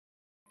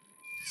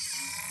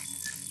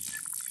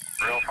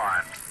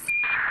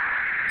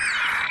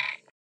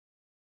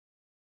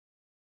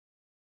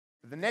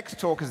The next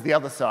talk is the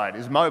other side,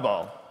 is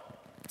mobile.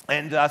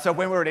 And so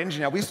when we're at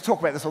Engineer, we used to talk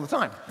about this all the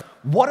time.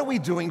 What are we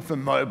doing for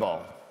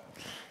mobile?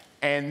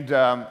 And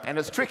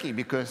it's tricky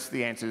because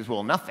the answer is,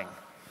 well, nothing.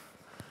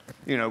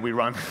 You know, we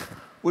run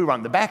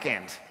the back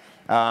end.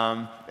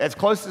 As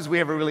close as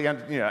we ever really,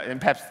 and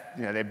perhaps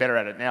they're better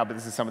at it now, but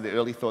this is some of the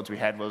early thoughts we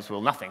had was,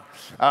 well, nothing.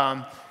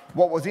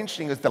 What was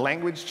interesting is the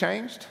language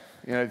changed.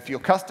 You know, if your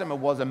customer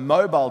was a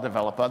mobile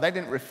developer, they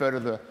didn't refer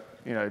to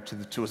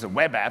to as a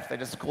web app. They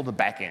just called the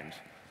back end.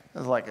 It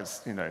was like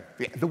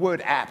the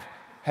word app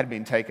had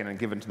been taken and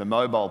given to the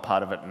mobile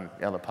part of it, and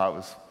the other part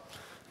was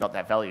not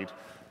that valued.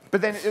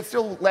 But then it's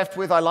still left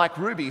with, I like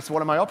Ruby, so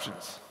what are my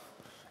options?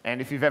 And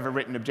if you've ever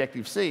written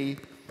Objective-C,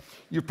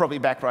 you're probably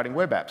back writing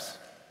web apps.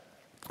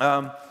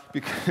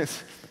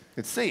 Because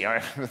it's C.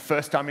 The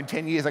first time in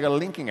 10 years, I got a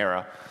linking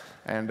error.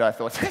 And I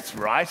thought, that's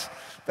right.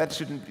 That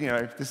shouldn't,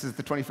 this is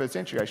the 21st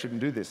century. I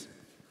shouldn't do this.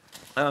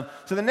 So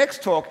the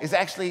next talk is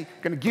actually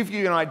going to give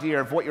you an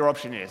idea of what your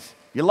option is.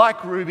 You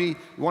like Ruby,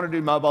 you want to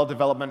do mobile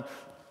development,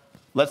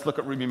 let's look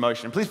at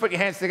RubyMotion. Please put your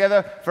hands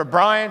together for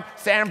Brian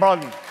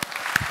Bodden.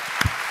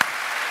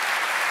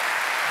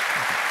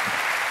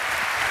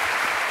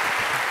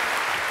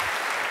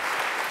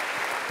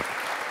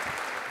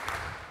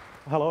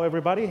 Hello,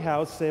 everybody.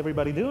 How's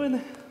everybody doing?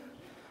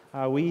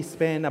 We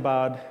spent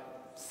about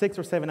 6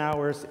 or 7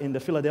 hours in the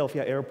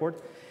Philadelphia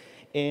airport,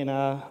 and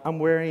I'm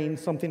wearing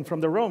something from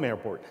the Rome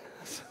airport.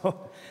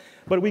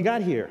 But we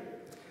got here.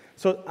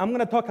 So I'm going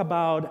to talk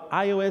about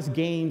iOS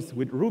games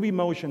with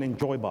RubyMotion and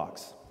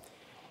Joybox.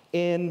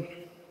 And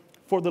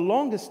for the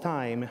longest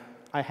time,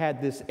 I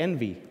had this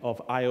envy of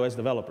iOS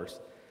developers.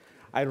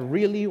 I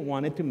really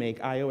wanted to make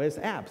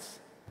iOS apps.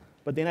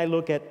 But then I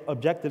look at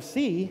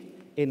Objective-C,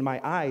 and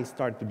my eyes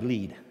start to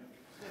bleed.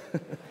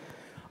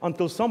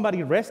 Until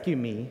somebody rescued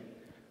me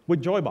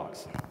with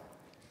Joybox.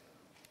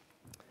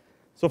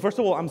 So first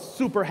of all, I'm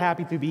super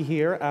happy to be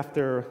here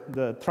after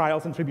the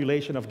trials and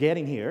tribulation of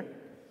getting here.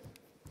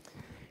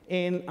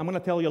 And I'm going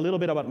to tell you a little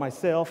bit about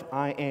myself.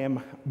 I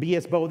am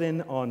BS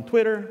Bodden on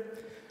Twitter.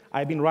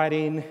 I've been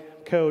writing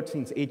code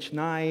since age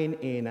 9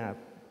 in a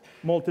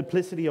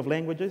multiplicity of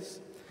languages.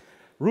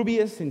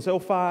 Rubyist since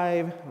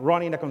 2005,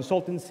 running a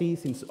consultancy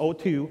since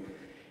 2002.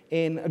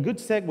 And a good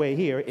segue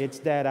here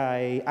is that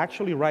I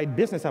actually write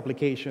business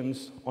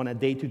applications on a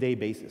day-to-day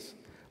basis.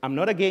 I'm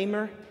not a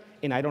gamer,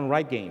 and I don't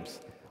write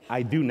games.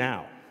 I do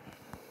now.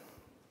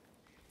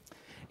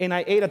 And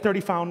I ate a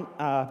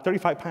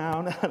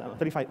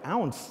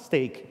 35-ounce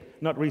steak,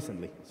 not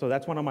recently. So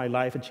that's one of my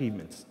life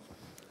achievements.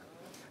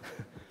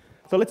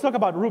 So let's talk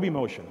about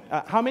RubyMotion.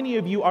 How many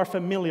of you are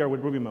familiar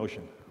with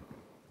RubyMotion?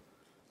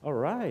 All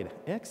right,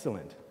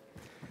 excellent.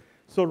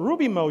 So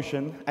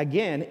RubyMotion,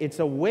 again, it's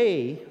a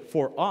way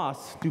for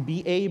us to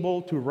be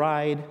able to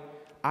write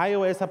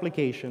iOS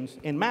applications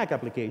and Mac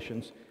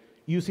applications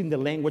using the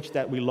language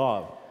that we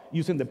love,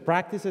 using the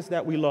practices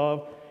that we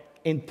love,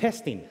 and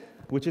testing,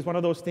 which is one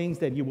of those things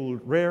that you will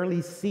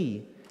rarely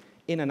see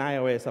in an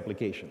iOS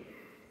application.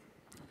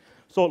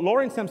 So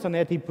Lawrence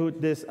Samsonetti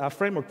put this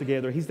framework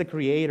together. He's the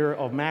creator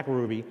of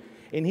MacRuby,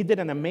 and he did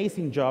an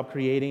amazing job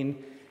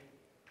creating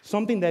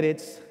something that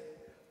it's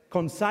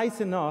concise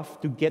enough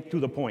to get to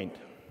the point.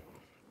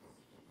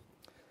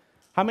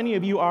 How many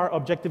of you are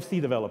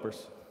Objective-C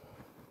developers?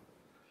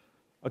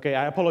 Okay,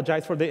 I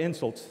apologize for the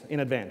insults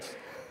in advance.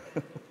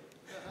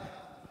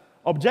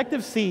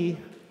 Objective-C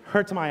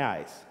hurts my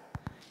eyes.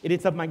 It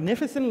is a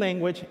magnificent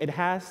language. It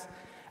has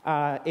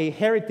a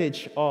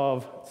heritage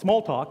of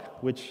Smalltalk,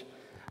 which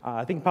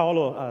I think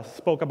Paolo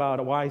spoke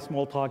about why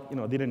Smalltalk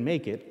didn't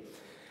make it.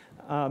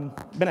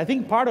 But I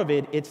think part of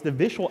it, it's the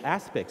visual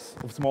aspects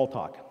of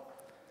Smalltalk.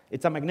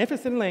 It's a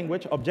magnificent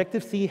language.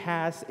 Objective-C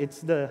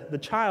it's the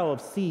child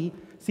of C,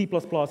 C++, and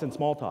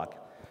Smalltalk.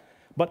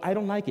 But I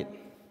don't like it.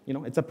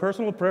 It's a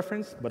personal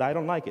preference, but I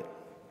don't like it.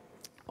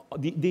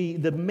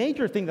 The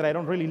major thing that I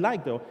don't really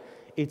like, though,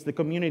 it's the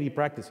community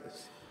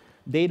practices.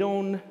 They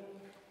don't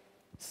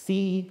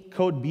see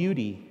code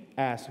beauty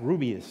as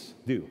Rubyists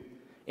do.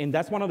 And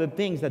that's one of the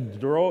things that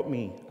drove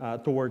me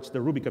towards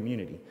the Ruby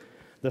community.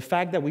 The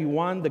fact that we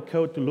want the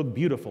code to look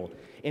beautiful.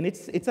 And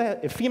it's an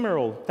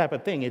ephemeral type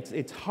of thing.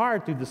 It's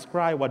hard to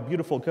describe what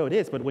beautiful code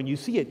is, but when you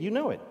see it, you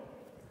know it.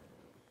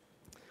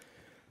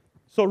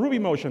 So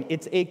RubyMotion,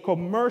 it's a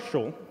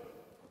commercial,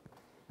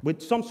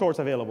 with some source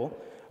available,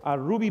 a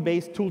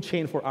Ruby-based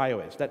toolchain for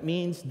iOS. That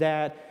means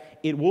that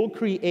it will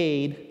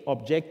create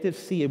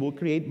Objective-C, it will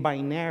create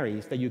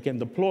binaries that you can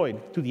deploy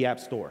to the App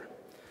Store.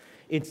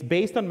 It's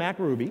based on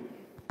MacRuby,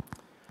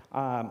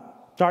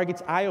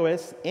 targets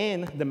iOS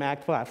and the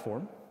Mac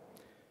platform,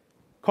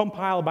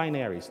 compile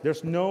binaries.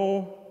 There's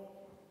no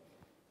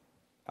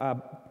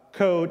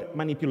code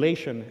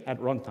manipulation at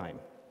runtime.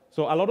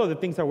 So a lot of the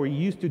things that we're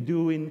used to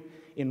doing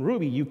in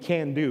Ruby, you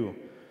can do.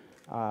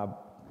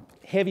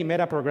 Heavy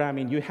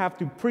metaprogramming, you have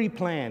to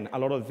pre-plan a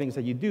lot of the things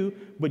that you do,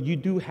 but you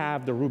do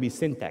have the Ruby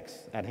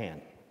syntax at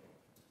hand.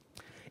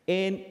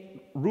 And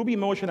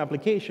RubyMotion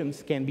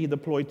applications can be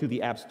deployed to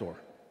the App Store,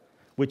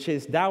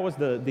 that was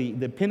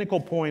the pinnacle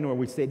point where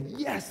we said,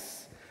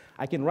 yes,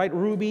 I can write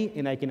Ruby,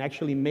 and I can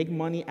actually make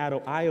money out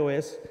of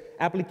iOS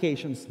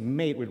applications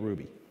made with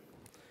Ruby.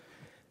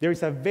 There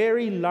is a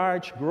very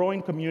large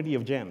growing community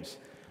of gems.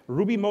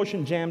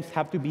 RubyMotion gems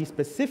have to be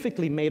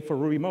specifically made for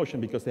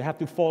RubyMotion because they have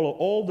to follow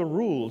all the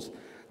rules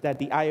that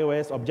the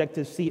iOS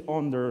Objective-C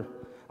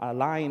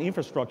underlying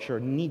infrastructure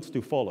needs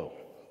to follow.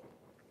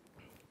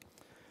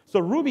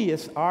 So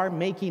Rubyists are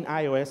making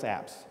iOS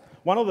apps.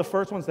 One of the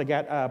first ones that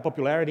got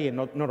popularity and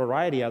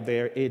notoriety out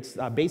there is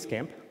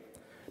Basecamp.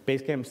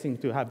 Basecamp seems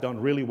to have done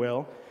really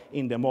well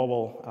in the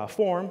mobile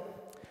form.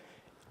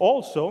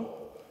 Also,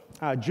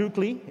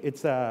 Jukely,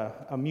 it's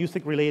a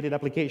music-related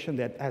application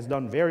that has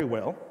done very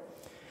well.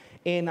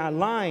 And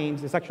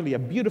Lines is actually a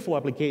beautiful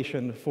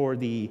application for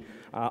the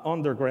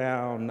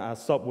underground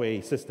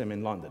subway system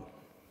in London.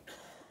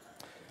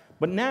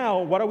 But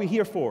now, what are we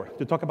here for?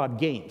 To talk about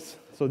games.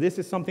 So this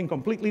is something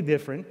completely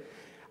different.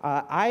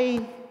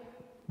 I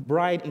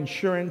write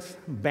insurance,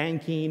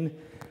 banking,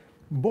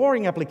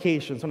 boring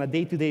applications on a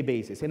day-to-day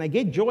basis. And I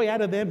get joy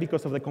out of them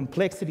because of the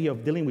complexity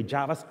of dealing with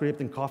JavaScript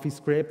and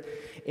CoffeeScript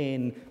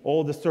and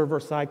all the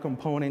server-side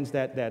components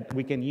that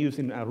we can use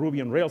in a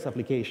Ruby on Rails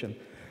application.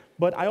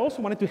 But I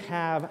also wanted to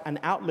have an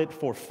outlet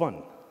for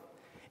fun.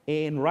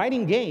 And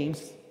writing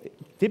games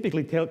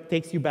typically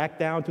takes you back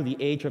down to the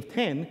age of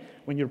 10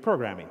 when you're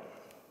programming.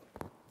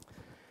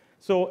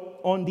 So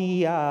on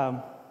the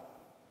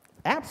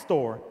App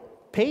Store,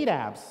 paid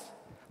apps,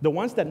 the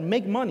ones that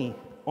make money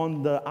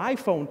on the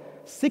iPhone,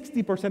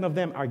 60% of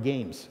them are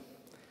games.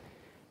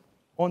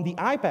 On the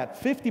iPad,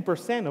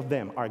 50% of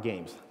them are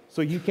games.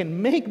 So you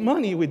can make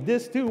money with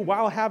this too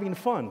while having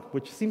fun,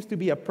 which seems to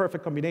be a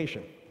perfect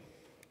combination.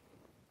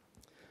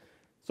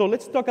 So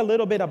let's talk a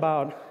little bit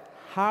about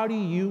how do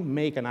you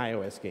make an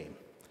iOS game.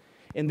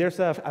 And there's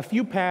a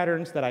few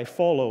patterns that I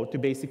follow to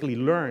basically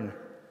learn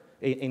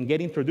and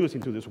get introduced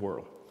into this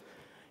world.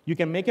 You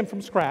can make them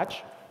from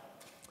scratch.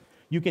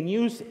 You can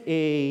use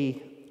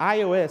a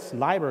iOS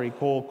library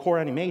called Core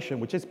Animation,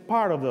 which is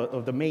part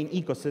of the main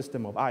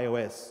ecosystem of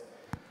iOS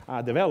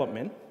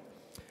development.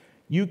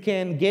 You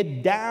can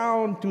get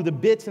down to the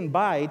bits and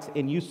bytes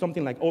and use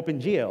something like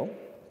OpenGL,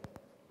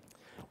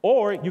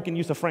 or you can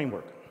use a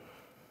framework.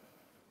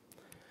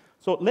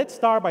 So let's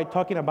start by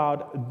talking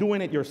about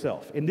doing it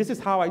yourself. And this is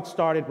how I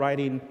started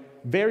writing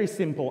very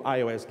simple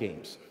iOS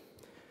games.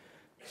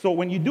 So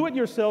when you do it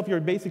yourself, you're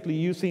basically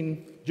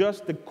using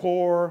just the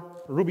core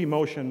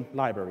RubyMotion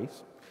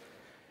libraries.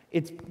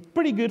 It's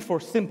pretty good for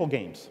simple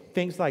games,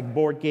 things like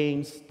board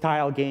games,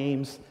 tile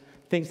games,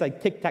 things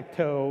like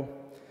tic-tac-toe.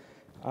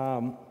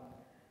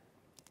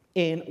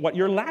 And what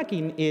you're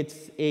lacking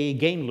is a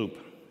game loop.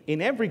 In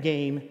every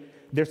game,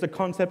 there's a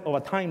concept of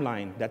a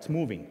timeline that's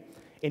moving.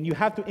 And you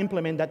have to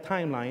implement that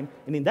timeline.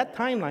 And in that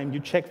timeline, you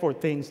check for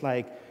things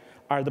like,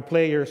 are the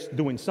players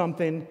doing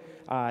something?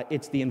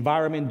 It's the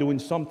environment doing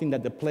something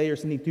that the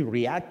players need to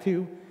react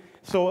to.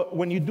 So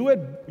when you do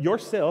it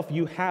yourself,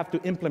 you have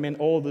to implement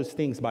all those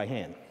things by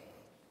hand.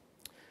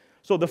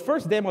 So the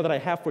first demo that I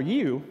have for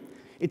you,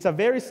 it's a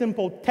very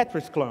simple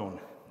Tetris clone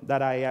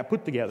that I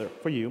put together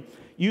for you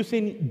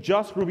using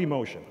just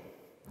RubyMotion.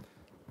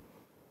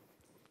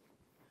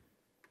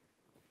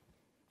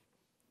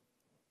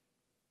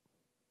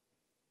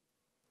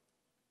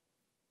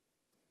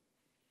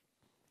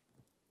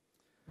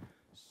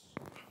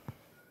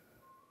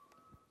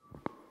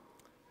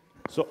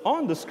 So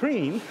on the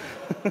screen,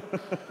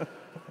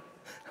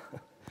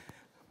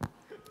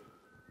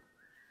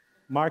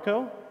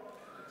 Marco,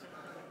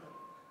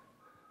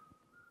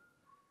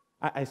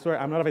 I swear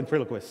I'm not a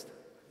ventriloquist.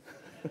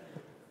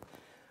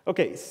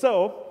 Okay,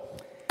 so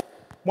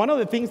one of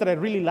the things that I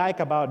really like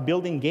about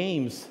building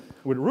games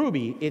with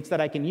Ruby is that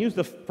I can use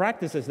the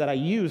practices that I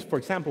use, for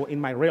example, in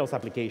my Rails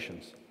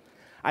applications.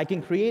 I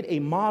can create a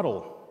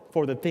model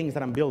for the things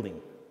that I'm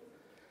building.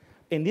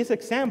 In this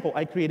example,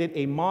 I created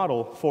a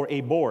model for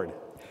a board.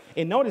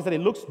 And notice that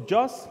it looks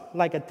just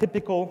like a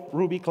typical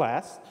Ruby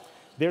class.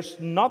 There's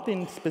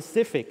nothing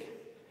specific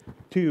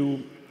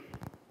to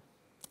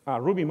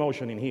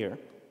RubyMotion in here.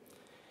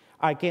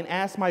 I can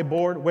ask my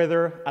board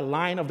whether a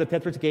line of the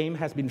Tetris game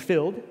has been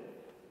filled.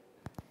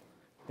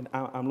 And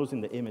I'm losing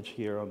the image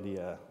here on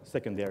the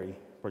secondary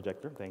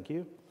projector. Thank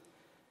you.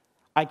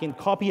 I can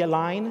copy a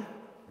line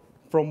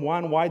from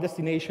one Y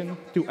destination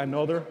to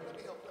another.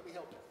 Let me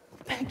help.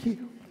 Thank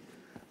you.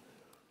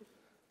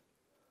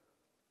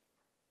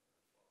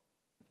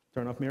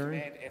 Turn off mirroring.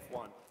 Command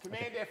F1.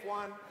 Command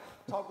F1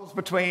 toggles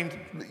between.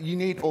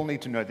 You all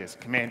need to know this.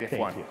 Command F1.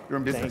 Thank you. You're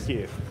in business. Thank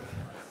you.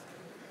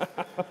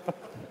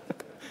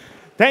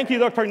 Thank you,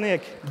 Dr.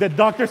 Nick. The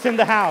doctor's in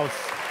the house.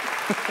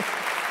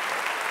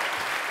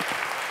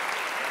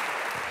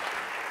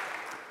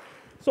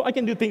 So I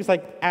can do things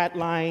like add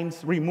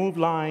lines, remove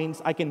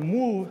lines. I can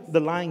move the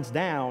lines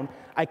down.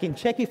 I can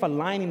check if a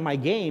line in my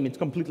game is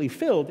completely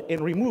filled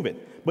and remove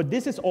it. But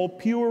this is all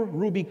pure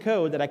Ruby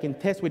code that I can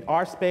test with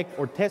RSpec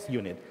or test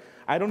unit.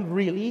 I don't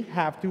really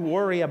have to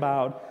worry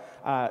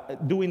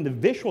about doing the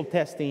visual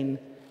testing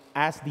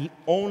as the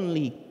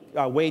only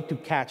way to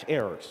catch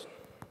errors.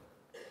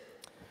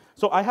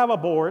 So I have a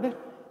board,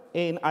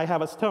 and I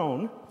have a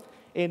stone.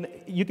 And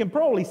you can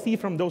probably see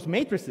from those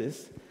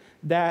matrices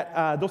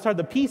that those are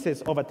the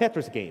pieces of a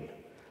Tetris game.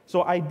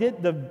 So I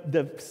did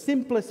the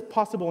simplest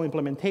possible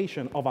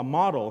implementation of a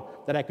model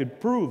that I could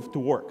prove to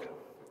work.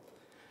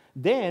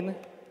 Then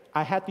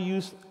I had to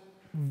use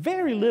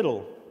very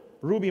little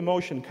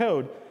RubyMotion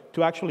code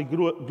to actually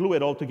glue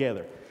it all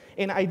together.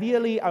 And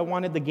ideally, I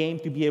wanted the game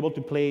to be able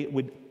to play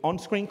with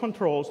on-screen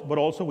controls, but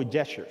also with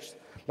gestures,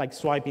 like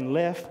swiping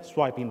left,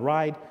 swiping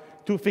right.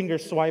 2-finger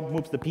swipe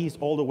moves the piece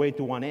all the way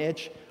to one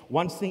edge.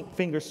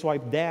 1-finger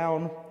swipe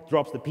down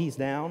drops the piece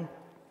down.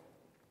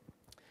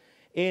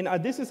 And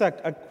this is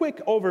a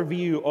quick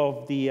overview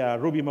of the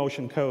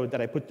RubyMotion code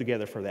that I put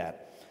together for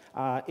that.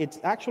 It's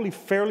actually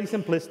fairly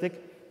simplistic,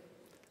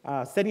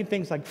 setting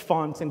things like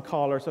fonts and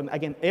colors, and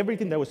again,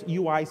 everything that was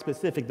UI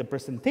specific, the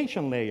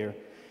presentation layer,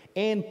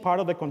 and part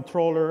of the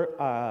controller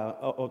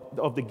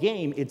of the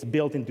game, it's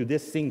built into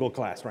this single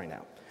class right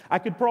now. I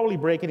could probably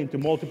break it into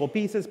multiple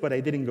pieces, but I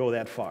didn't go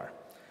that far.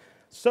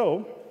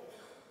 So,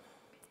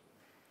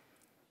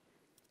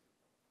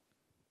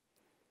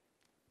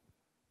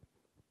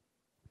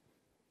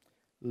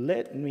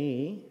 let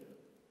me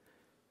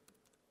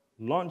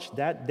launch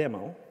that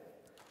demo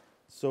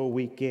so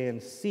we can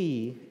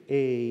see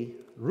a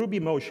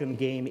RubyMotion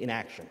game in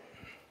action.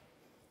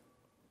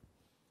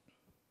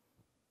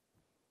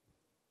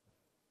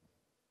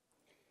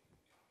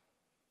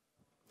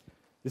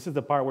 This is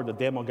the part where the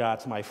demo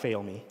gods might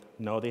fail me.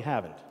 No, they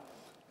haven't.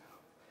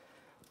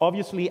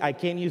 Obviously, I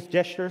can't use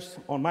gestures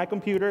on my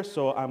computer,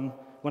 so I'm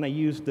going to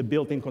use the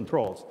built-in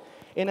controls.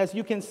 And as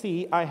you can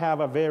see, I have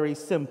a very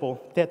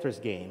simple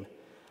Tetris game.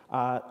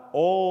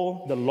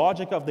 All the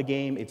logic of the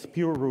game, it's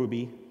pure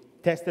Ruby,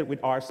 tested with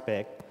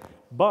RSpec,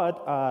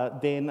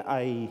 but then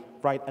I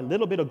write a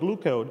little bit of glue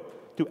code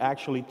to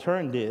actually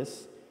turn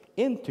this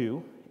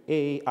into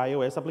an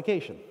iOS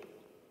application.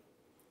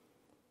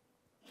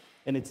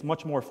 And it's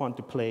much more fun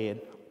to play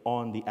it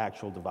on the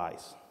actual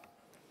device.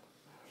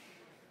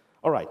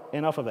 All right,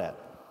 enough of that.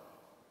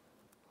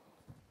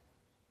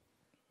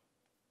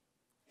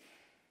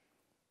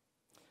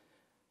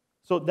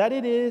 So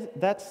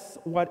that's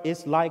what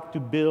it's like to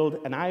build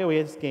an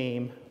iOS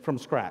game from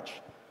scratch.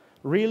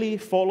 Really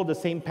follow the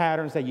same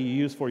patterns that you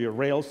use for your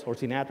Rails or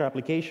Sinatra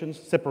applications,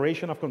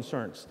 separation of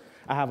concerns.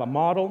 I have a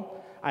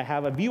model, I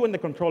have a view and the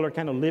controller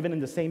kind of living in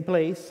the same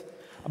place,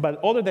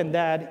 but other than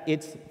that,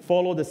 it's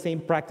follow the same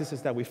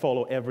practices that we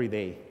follow every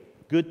day.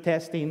 Good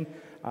testing,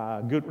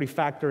 good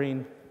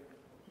refactoring,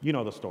 you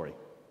know the story.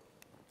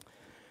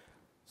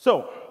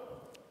 So,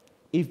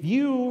 if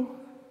you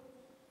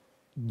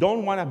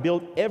don't want to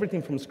build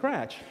everything from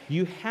scratch,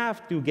 you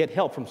have to get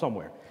help from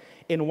somewhere.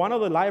 And one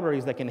of the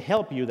libraries that can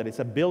help you, that is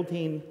a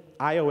built-in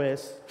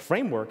iOS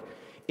framework,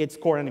 it's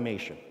Core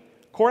Animation.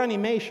 Core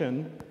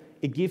Animation,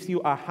 it gives you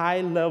a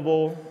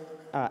high-level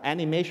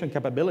animation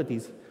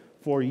capabilities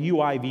for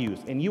UI views.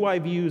 And UI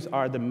views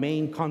are the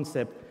main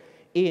concept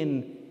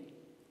in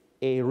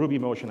a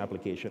RubyMotion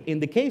application. In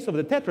the case of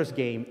the Tetris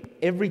game,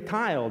 every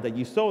tile that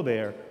you saw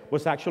there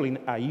was actually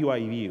a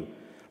UI view.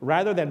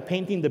 Rather than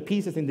painting the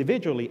pieces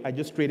individually, I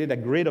just created a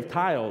grid of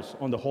tiles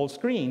on the whole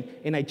screen,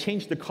 and I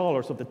changed the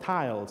colors of the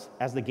tiles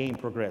as the game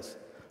progressed.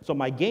 So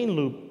my gain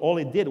loop, all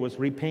it did was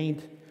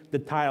repaint the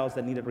tiles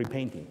that needed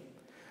repainting.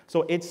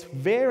 So it's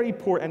very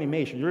poor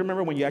animation. You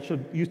remember when you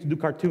actually used to do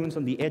cartoons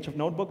on the edge of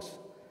notebooks?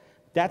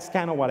 That's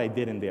kind of what I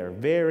did in there.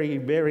 Very,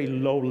 very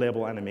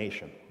low-level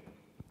animation.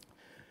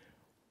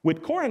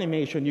 With Core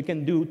Animation, you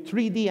can do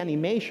 3D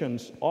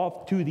animations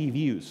of 2D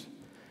views.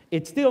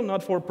 It's still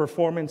not for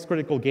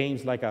performance-critical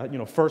games like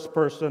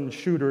first-person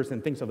shooters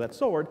and things of that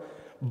sort,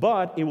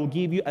 but it will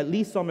give you at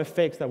least some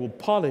effects that will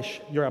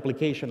polish your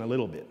application a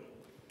little bit.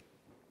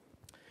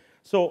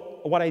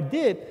 So what I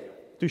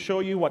did to show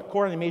you what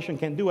Core Animation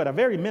can do at a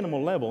very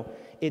minimal level,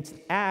 it's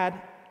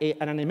add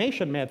an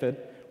animation method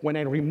when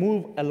I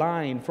remove a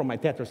line from my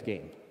Tetris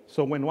game.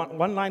 So when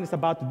one line is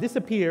about to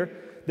disappear,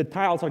 the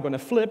tiles are going to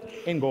flip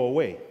and go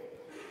away.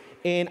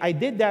 And I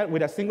did that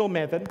with a single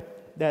method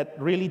that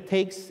really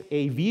takes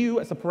a view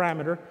as a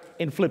parameter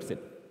and flips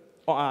it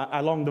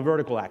along the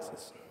vertical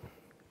axis.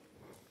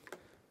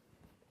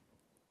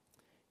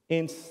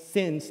 And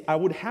since I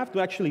would have to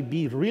actually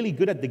be really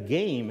good at the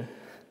game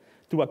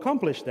to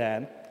accomplish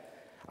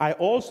that, I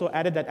also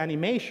added that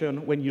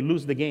animation when you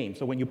lose the game.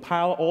 So when you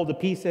pile all the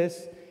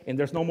pieces and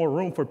there's no more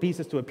room for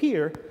pieces to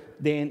appear,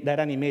 then that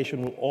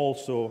animation will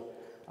also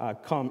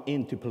come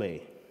into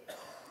play.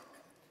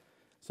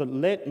 So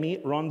let me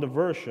run the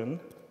version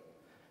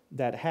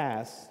that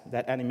has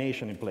that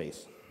animation in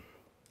place.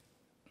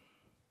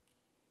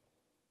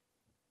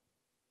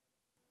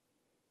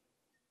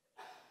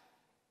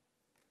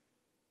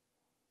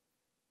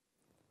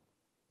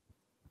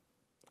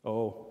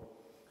 Oh,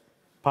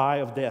 pie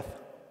of death.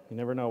 You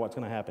never know what's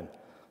going to happen.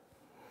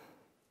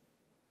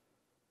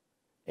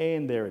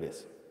 And there it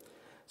is.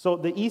 So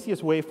the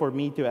easiest way for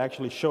me to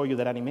actually show you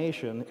that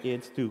animation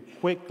is to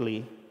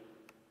quickly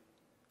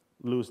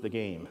lose the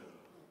game.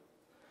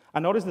 I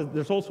noticed that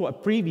there's also a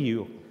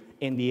preview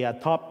in the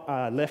top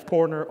left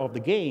corner of the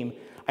game,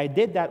 I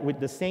did that with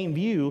the same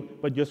view,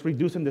 but just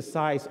reducing the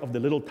size of the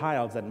little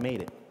tiles that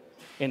made it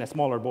in a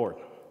smaller board.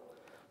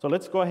 So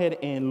let's go ahead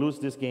and lose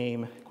this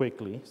game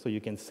quickly so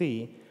you can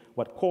see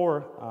what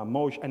core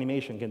motion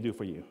animation can do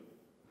for you.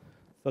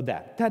 So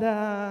that,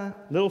 ta-da,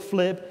 little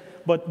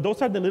flip. But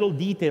those are the little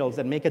details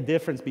that make a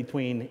difference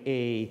between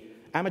an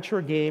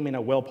amateur game and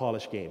a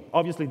well-polished game.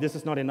 Obviously, this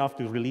is not enough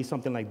to release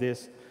something like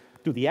this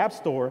to the App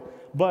Store,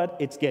 but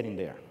it's getting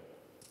there.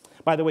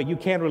 By the way, you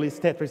can't release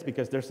Tetris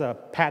because there's a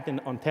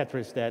patent on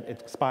Tetris that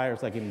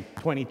expires like in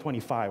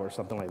 2025 or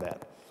something like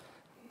that.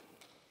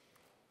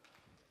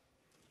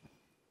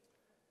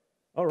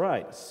 All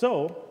right,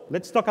 so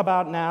let's talk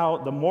about now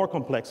the more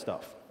complex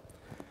stuff.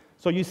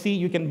 So you see,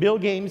 you can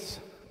build games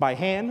by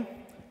hand.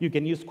 You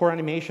can use core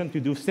animation to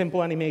do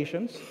simple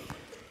animations.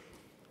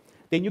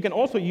 Then you can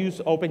also use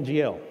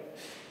OpenGL.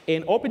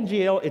 In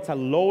OpenGL, it's a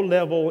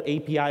low-level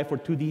API for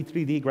 2D,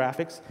 3D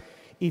graphics.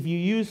 If you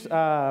use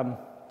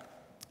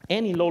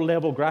any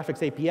low-level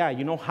graphics API,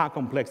 you know how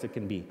complex it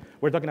can be.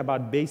 We're talking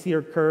about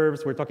Bezier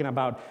curves. We're talking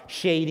about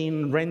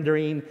shading,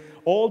 rendering,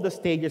 all the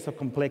stages of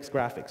complex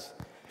graphics.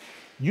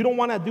 You don't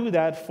want to do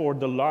that for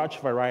the large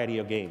variety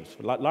of games.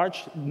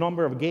 Large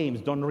number of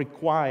games don't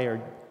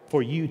require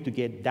for you to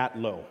get that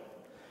low.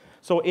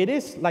 So it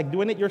is like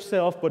doing it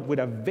yourself, but with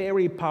a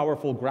very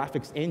powerful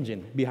graphics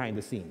engine behind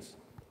the scenes.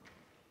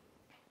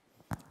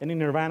 Any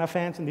Nirvana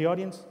fans in the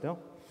audience? No?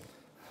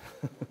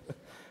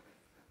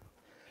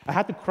 I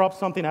had to crop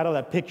something out of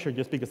that picture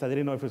just because I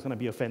didn't know if it was going to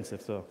be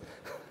offensive. So.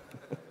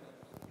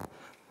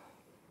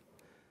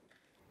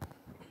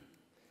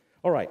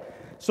 All right.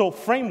 So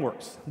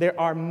frameworks, there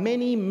are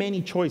many,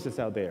 many choices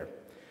out there.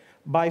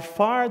 By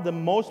far, the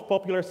most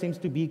popular seems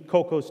to be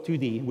Cocos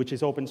 2D, which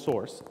is open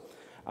source.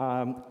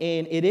 And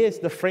it is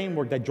the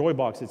framework that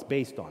Joybox is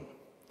based on.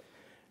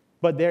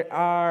 But there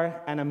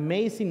are an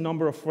amazing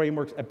number of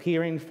frameworks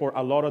appearing for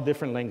a lot of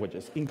different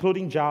languages,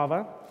 including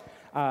Java.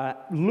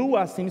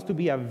 Lua seems to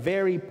be a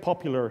very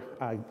popular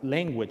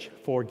language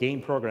for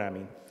game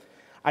programming.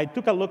 I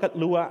took a look at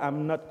Lua.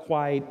 I'm not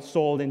quite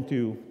sold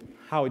into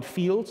how it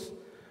feels,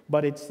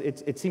 but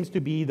it seems to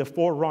be the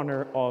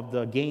forerunner of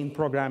the game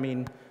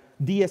programming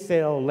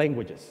DSL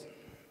languages.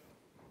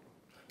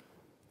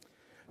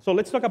 So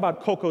let's talk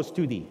about Cocos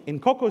 2D. In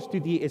Cocos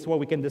 2D is what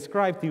we can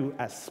describe to you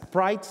as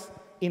sprites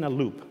in a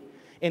loop.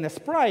 And a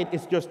sprite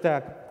is just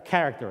a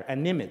character,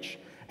 an image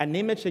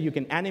that you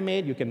can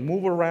animate, you can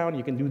move around,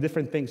 you can do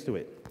different things to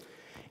it.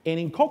 And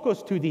in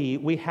Cocos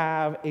 2D, we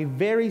have a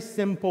very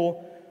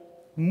simple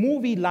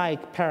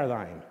movie-like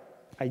paradigm.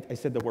 I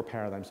said the word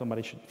paradigm.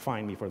 Somebody should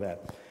find me for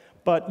that.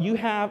 But you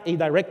have a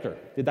director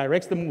that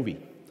directs the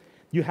movie.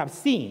 You have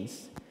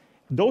scenes.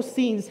 Those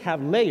scenes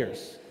have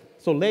layers.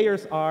 So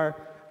layers are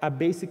a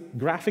basic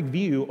graphic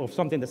view of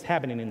something that's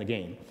happening in the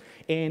game.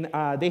 And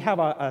they have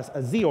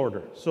a Z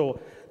order. So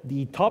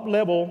the top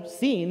level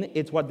scene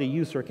is what the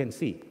user can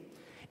see.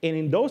 And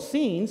in those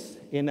scenes,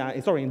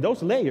 in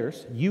those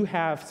layers, you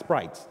have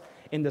sprites.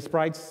 In the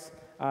sprites,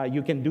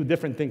 you can do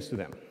different things to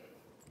them.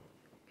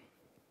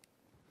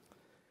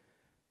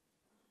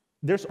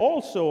 There's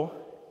also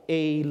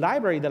a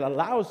library that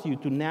allows you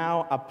to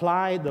now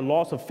apply the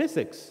laws of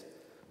physics,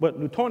 but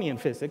Newtonian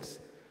physics,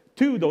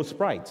 to those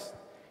sprites.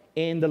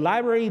 And the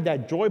library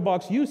that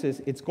Joybox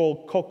uses, it's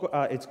called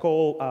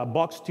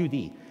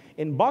Box2D.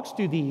 In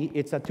Box2D,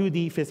 it's a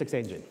 2D physics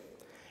engine.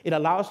 It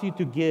allows you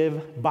to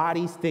give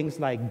bodies things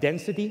like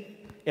density,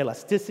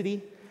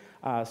 elasticity,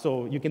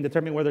 so you can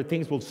determine whether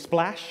things will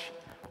splash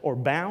or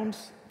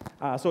bounce.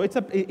 So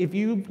if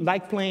you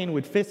like playing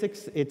with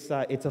physics, it's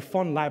a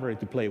fun library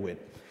to play with.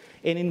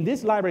 And in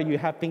this library, you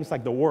have things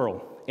like the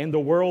world. And the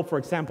world, for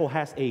example,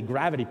 has a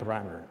gravity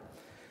parameter.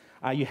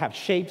 You have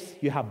shapes,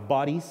 you have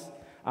bodies.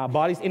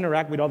 Bodies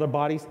interact with other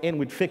bodies and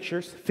with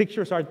fixtures.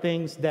 Fixtures are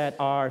things that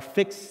are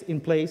fixed in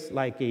place,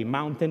 like a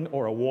mountain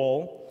or a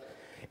wall.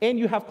 And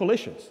you have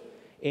collisions.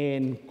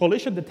 And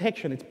collision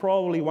detection is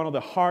probably one of the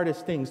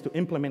hardest things to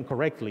implement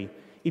correctly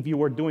if you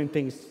were doing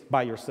things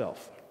by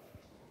yourself.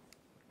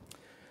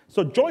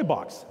 So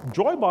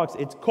Joybox,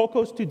 it's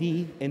Cocos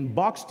 2D and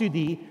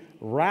Box2D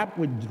wrapped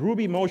with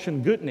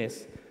RubyMotion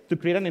goodness to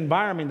create an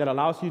environment that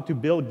allows you to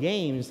build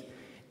games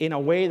in a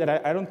way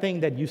that I don't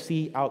think that you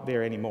see out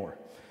there anymore.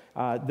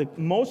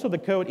 Most of the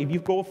code, if you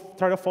go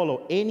try to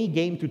follow any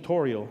game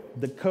tutorial,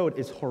 the code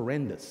is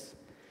horrendous.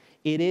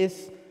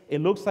 It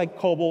looks like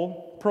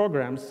COBOL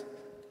programs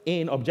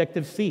in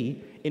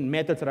Objective-C in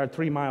methods that are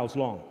 3 miles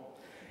long.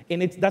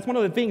 And that's one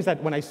of the things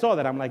that when I saw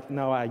that, I'm like,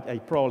 no, I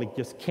probably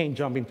just can't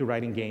jump into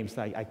writing games.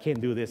 I can't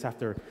do this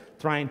after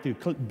trying to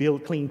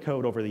build clean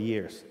code over the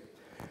years.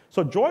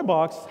 So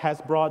Joybox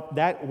has brought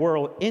that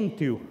world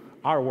into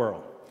our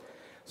world.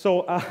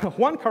 So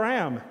Juan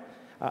Caram,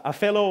 a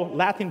fellow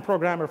Latin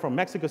programmer from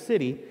Mexico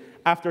City,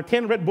 after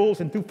 10 Red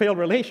Bulls and 2 failed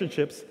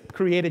relationships,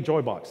 created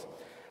Joybox.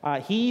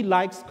 He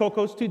likes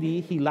Cocos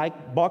 2D, he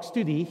liked Box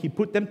 2D, he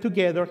put them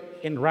together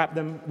and wrapped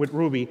them with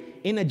Ruby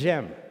in a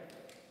gem.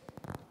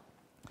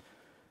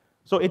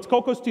 So it's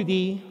Cocos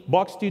 2D,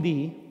 Box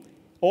 2D,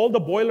 All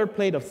the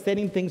boilerplate of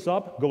setting things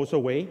up goes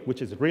away,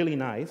 which is really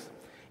nice.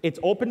 It's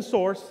open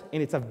source,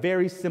 and it's a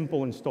very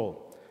simple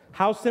install.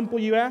 How simple,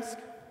 you ask?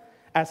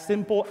 As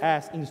simple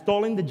as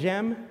installing the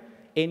gem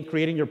and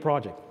creating your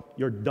project.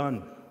 You're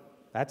done.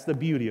 That's the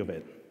beauty of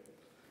it.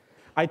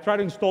 I tried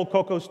to install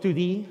Cocos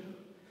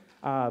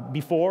 2D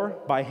before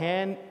by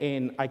hand,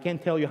 and I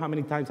can't tell you how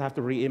many times I have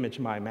to re-image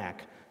my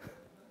Mac.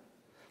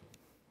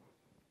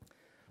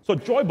 So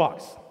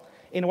Joybox.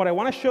 And what I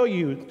want to show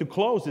you to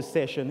close this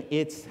session,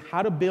 it's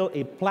how to build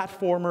a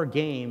platformer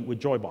game with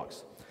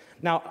Joybox.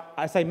 Now,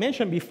 as I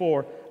mentioned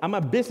before, I'm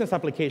a business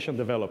application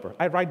developer.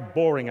 I write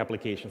boring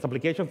applications,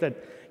 applications that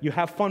you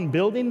have fun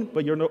building,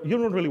 but you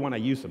don't really want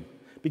to use them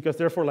because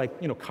they're for like,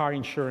 car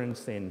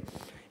insurance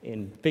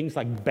and things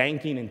like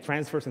banking and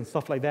transfers and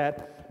stuff like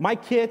that. My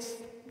kids,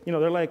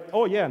 they're like,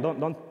 oh yeah,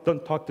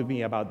 don't talk to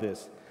me about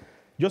this.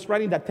 Just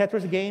writing that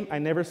Tetris game, I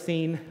never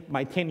seen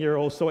my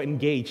 10-year-old so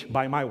engaged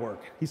by my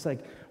work. He's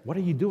like, what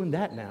are you doing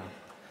that now?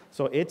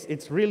 So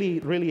it's really,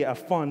 really a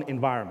fun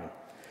environment.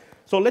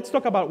 So let's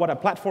talk about what a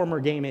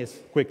platformer game is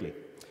quickly.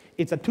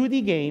 It's a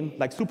 2D game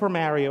like Super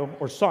Mario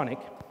or Sonic.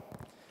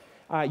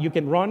 You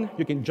can run,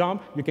 you can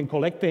jump, you can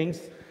collect things,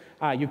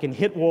 you can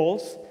hit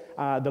walls.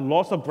 The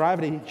laws of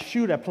gravity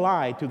should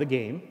apply to the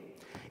game.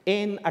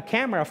 And a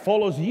camera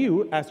follows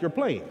you as you're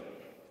playing.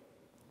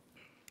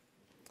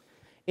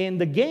 In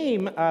the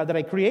game that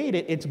I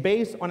created, it's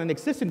based on an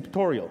existing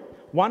tutorial.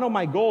 One of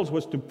my goals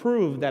was to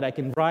prove that I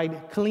can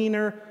write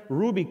cleaner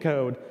Ruby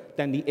code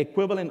than the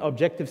equivalent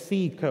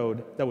Objective-C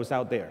code that was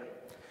out there.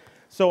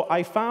 So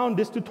I found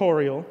this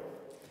tutorial,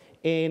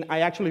 and I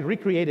actually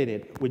recreated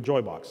it with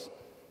Joybox.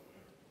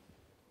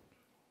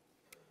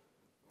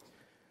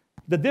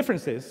 The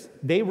difference is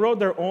they wrote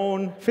their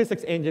own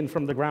physics engine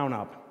from the ground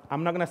up.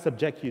 I'm not going to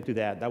subject you to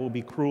that. That would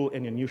be cruel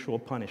and unusual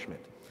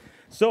punishment.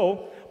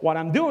 So what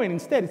I'm doing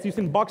instead is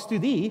using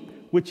Box2D,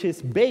 which is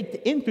baked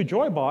into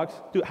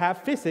Joybox to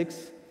have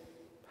physics,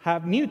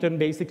 have Newton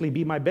basically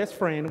be my best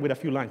friend with a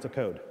few lines of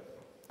code.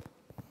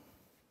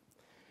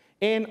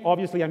 And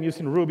obviously, I'm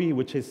using Ruby,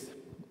 which is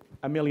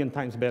a million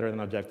times better than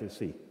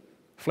Objective-C.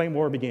 Flame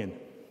war begin.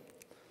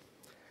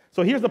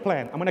 So here's the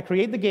plan. I'm going to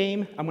create the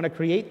game. I'm going to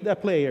create the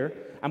player.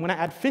 I'm going to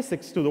add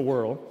physics to the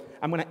world.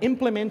 I'm going to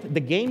implement the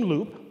game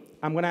loop.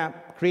 I'm going to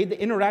create the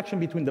interaction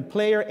between the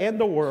player and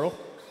the world.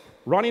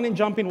 Running and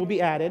jumping will be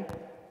added.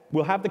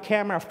 We'll have the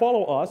camera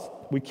follow us.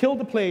 We kill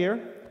the player,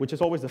 which is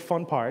always the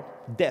fun part.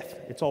 Death,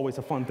 it's always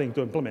a fun thing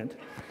to implement.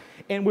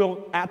 And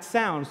we'll add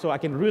sound so I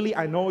can really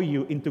annoy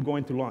you into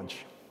going to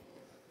lunch.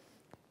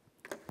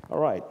 All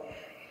right.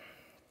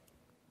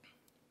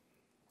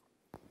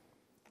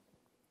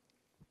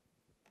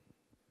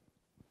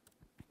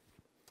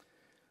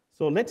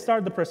 So let's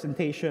start the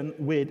presentation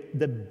with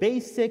the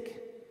basic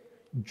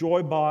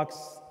Joybox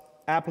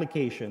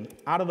application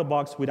out of the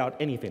box without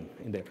anything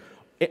in there.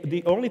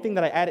 The only thing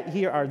that I added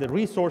here are the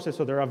resources,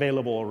 so they're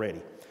available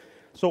already.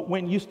 So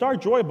when you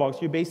start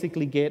Joybox, you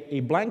basically get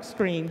a blank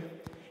screen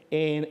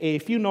and a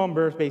few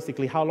numbers,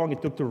 basically how long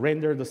it took to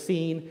render the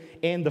scene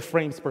and the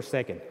frames per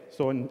second.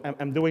 So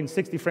I'm doing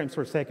 60 frames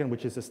per second,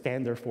 which is a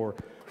standard for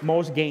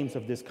most games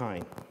of this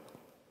kind.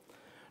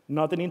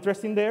 Nothing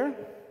interesting there.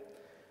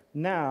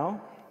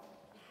 Now,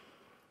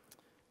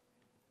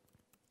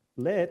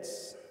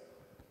 let's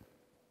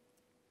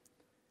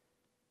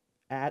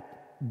add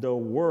the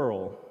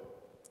world.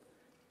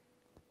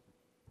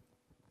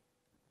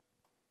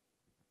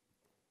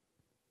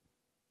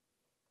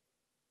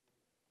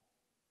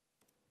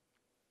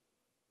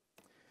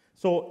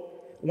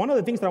 So one of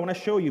the things that I want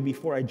to show you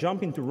before I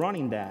jump into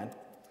running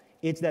that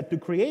is that to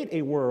create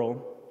a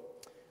world,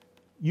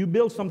 you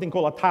build something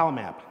called a tile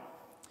map.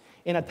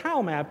 In a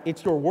tile map,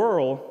 it's your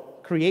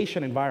world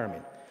creation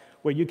environment,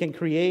 where you can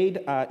create,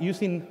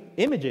 using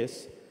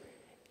images,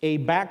 a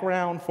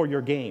background for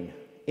your game.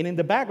 And in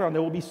the background,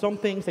 there will be some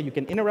things that you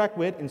can interact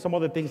with and some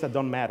other things that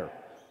don't matter,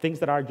 things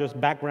that are just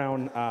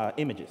background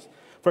images.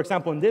 For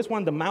example, in this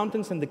one, the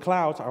mountains and the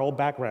clouds are all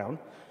background,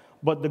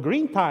 but the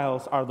green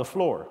tiles are the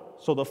floor.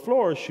 So the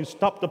floor should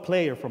stop the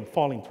player from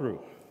falling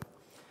through.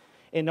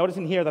 And notice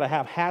in here that I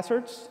have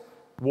hazards,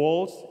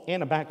 walls,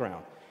 and a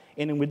background.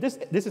 And with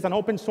this is an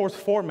open source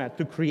format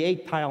to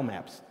create tile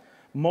maps.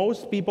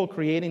 Most people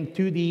creating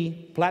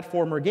 2D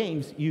platformer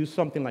games use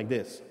something like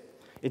this.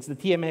 It's the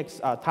TMX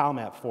tile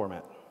map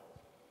format.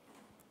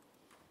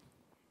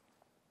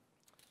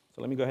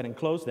 So let me go ahead and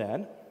close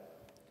that.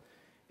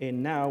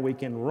 And now we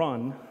can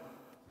run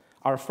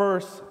our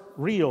first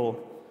real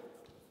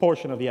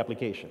portion of the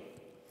application.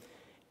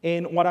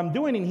 And what I'm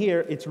doing in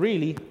here, it's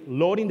really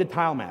loading the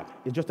tile map.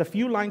 It's just a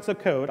few lines of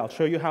code. I'll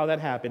show you how that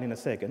happened in a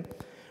second.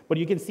 But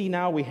you can see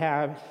now we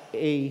have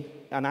an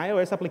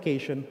iOS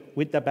application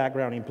with the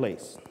background in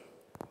place.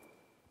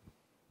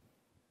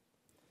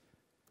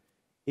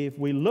 If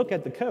we look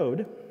at the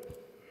code,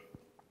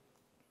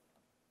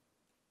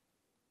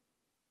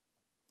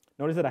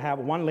 notice that I have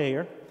one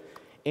layer.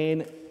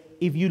 And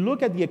if you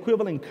look at the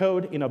equivalent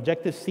code in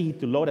Objective-C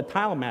to load a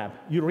tile map,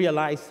 you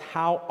realize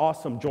how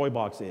awesome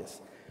Joybox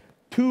is.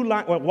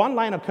 One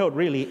line of code,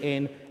 really,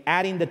 in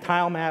adding the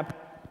tile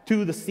map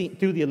to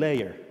the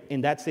layer,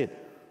 and that's it.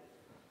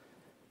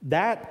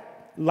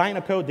 That line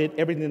of code did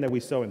everything that we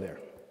saw in there.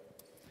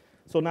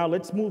 So now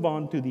let's move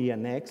on to the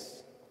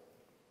next.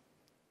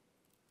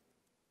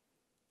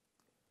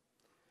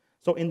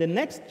 So in the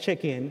next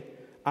check-in,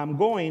 I'm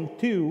going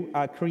to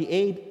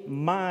create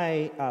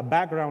my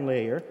background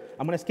layer.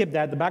 I'm going to skip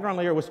that. The background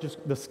layer was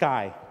just the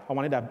sky. I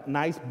wanted a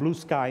nice blue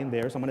sky in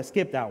there, so I'm going to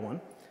skip that one.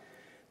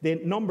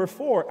 Then number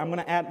 4, I'm going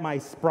to add my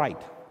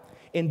sprite.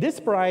 In this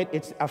sprite,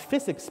 it's a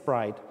physics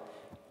sprite,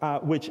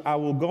 which I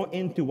will go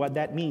into what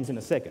that means in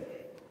a second.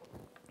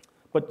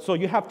 But so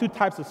you have 2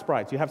 types of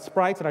sprites. You have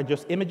sprites that are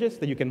just images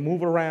that you can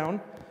move around,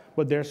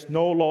 but there's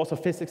no laws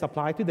of physics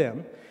applied to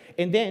them.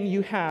 And then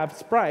you have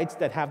sprites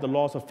that have the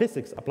laws of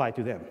physics applied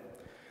to them.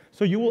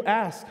 So you will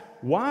ask,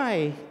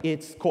 why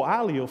is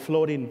Koalio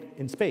floating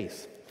in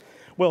space?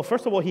 Well,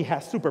 first of all, he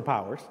has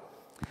superpowers.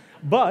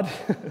 But,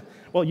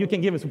 well, you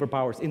can give him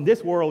superpowers. In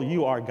this world,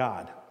 you are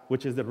God,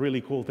 which is the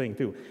really cool thing,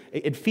 too.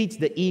 It feeds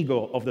the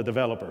ego of the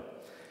developer.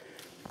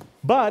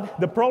 But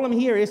the problem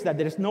here is that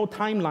there's no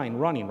timeline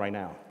running right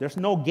now. There's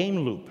no game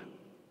loop.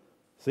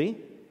 See?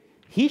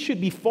 He should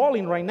be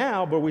falling right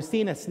now, but we're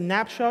seeing a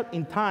snapshot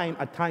in time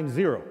at time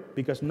 0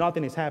 because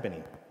nothing is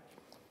happening.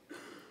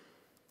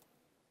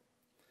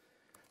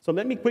 So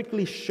let me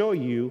quickly show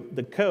you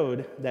the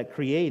code that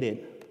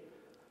created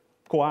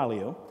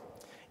Koalio,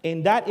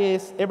 and that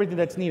is everything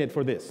that's needed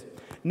for this.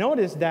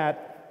 Notice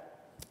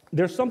that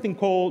there's something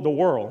called the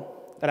world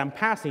that I'm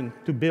passing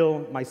to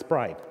build my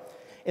sprite.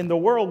 And the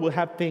world will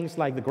have things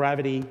like the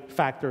gravity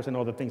factors and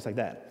other things like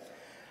that.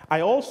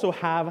 I also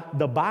have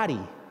the body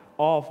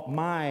of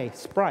my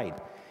sprite.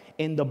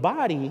 And the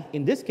body,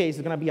 in this case,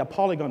 is going to be a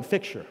polygon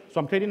fixture. So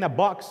I'm creating a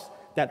box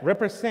that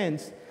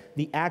represents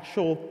the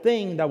actual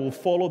thing that will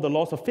follow the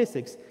laws of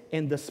physics.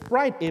 And the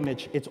sprite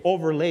image, it's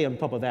overlay on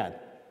top of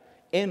that.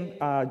 And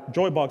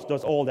Joybox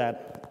does all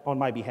that on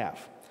my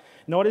behalf.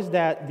 Notice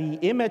that the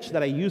image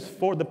that I use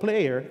for the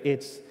player,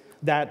 it's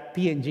that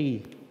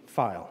PNG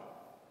file.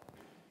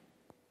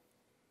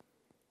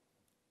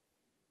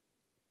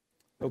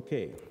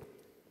 Okay.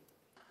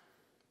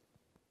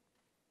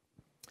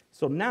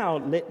 So now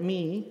let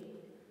me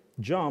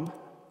jump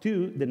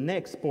to the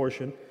next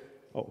portion.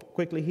 Oh,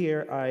 quickly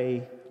here,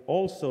 I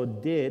also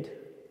did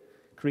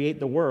create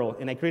the world,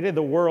 and I created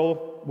the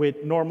world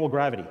with normal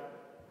gravity,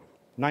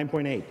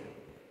 9.8.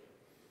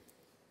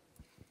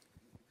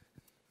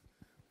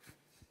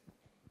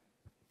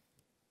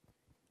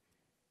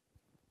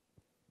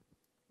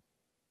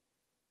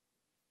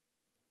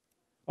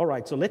 All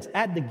right, so let's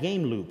add the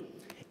game loop.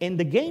 In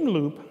the game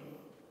loop,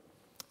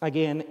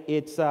 again,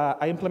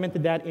 I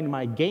implemented that in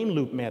my game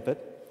loop method.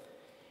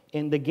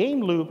 In the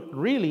game loop,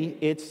 really,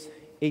 it's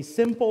a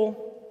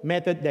simple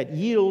method that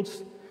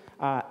yields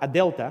a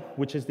delta,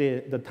 which is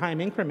the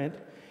time increment,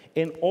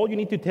 and all you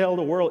need to tell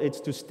the world is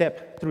to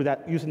step through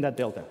that using that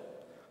delta.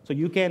 So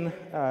you can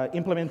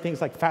implement things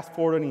like fast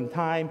forwarding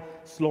time,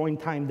 slowing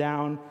time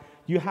down.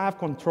 You have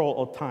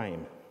control of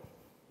time.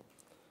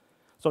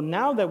 So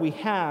now that we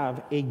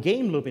have a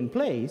game loop in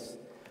place,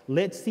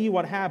 let's see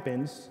what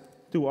happens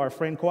to our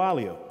friend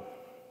Koalio.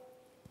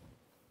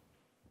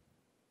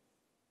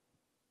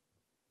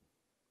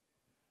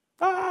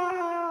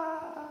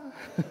 Ah!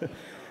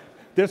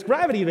 There's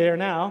gravity there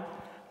now,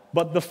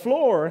 but the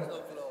floor,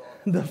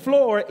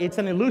 it's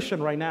an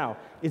illusion right now.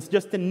 It's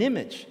just an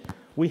image.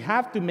 We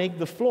have to make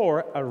the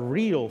floor a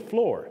real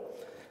floor.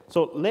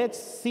 So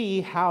let's see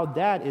how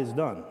that is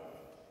done.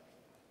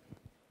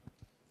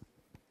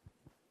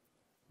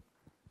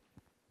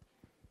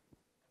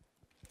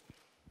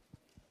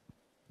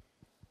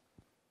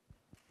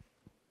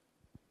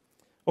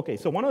 Okay,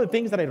 so one of the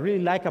things that I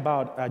really like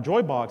about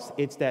Joybox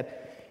is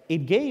that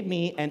it gave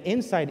me an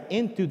insight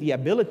into the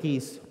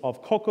abilities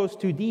of Cocos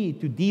 2D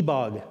to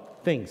debug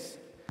things.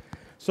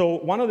 So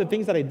one of the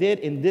things that I did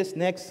in this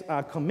next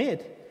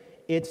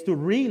commit is to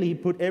really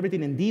put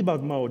everything in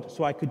debug mode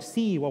so I could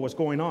see what was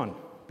going on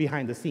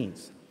behind the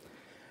scenes.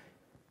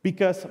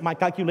 Because my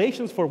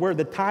calculations for where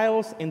the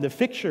tiles and the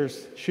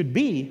fixtures should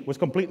be was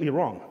completely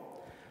wrong.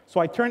 So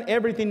I turned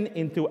everything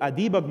into a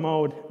debug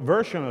mode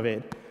version of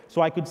it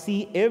so I could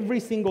see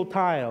every single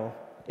tile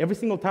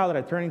that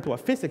I turned into a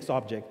physics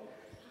object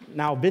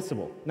now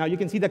visible. Now you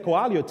can see that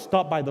Koalio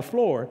stopped by the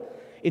floor.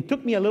 It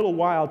took me a little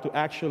while to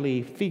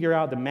actually figure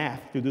out the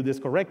math to do this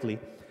correctly,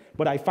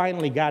 but I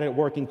finally got it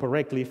working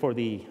correctly for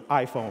the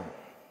iPhone.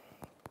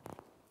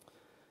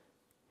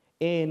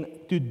 And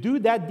to do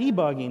that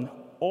debugging,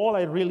 all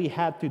I really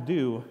had to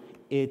do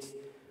is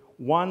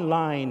one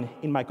line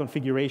in my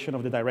configuration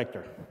of the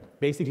director.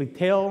 Basically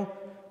tell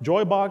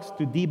Joybox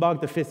to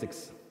debug the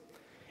physics.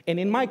 And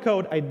in my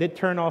code, I did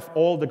turn off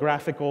all the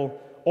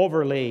graphical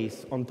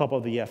overlays on top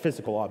of the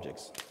physical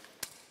objects.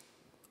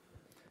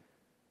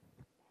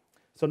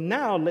 So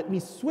now let me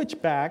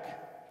switch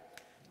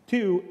back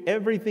to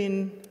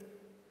everything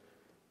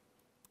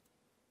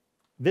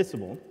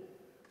visible.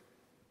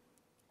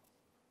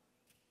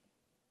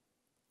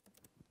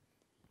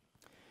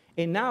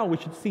 And now we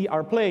should see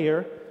our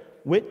player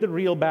with the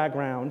real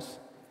backgrounds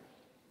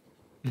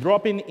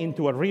dropping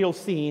into a real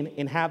scene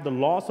and have the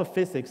laws of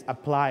physics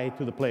apply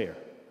to the player.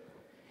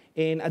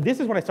 And this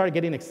is when I started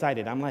getting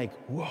excited. I'm like,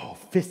 whoa,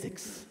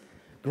 physics,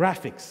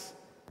 graphics,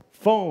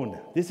 phone,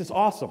 this is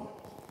awesome.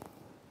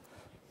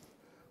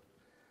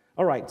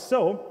 All right,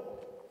 so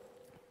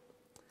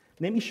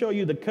let me show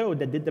you the code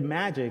that did the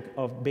magic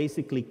of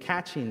basically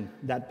catching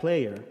that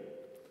player.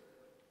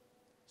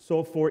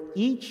 So for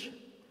each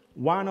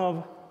one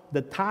of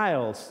the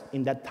tiles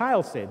in that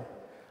tile set,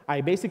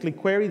 I basically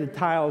queried the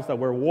tiles that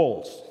were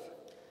walls.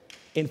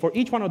 And for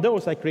each one of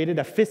those, I created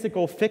a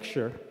physical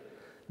fixture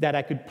that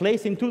I could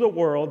place into the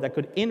world that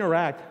could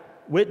interact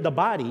with the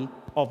body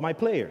of my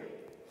player.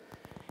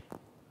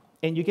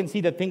 And you can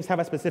see that things have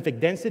a specific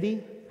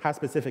density, have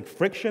specific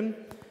friction.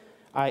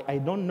 I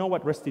don't know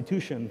what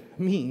restitution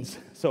means,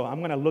 so I'm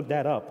going to look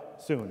that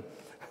up soon.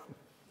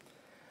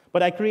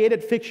 But I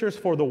created fixtures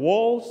for the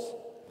walls,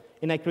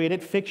 and I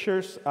created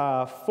fixtures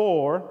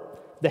for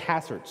the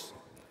hazards.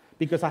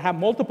 Because I have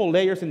multiple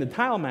layers in the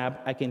tile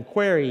map, I can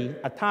query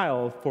a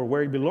tile for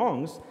where it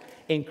belongs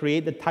and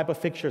create the type of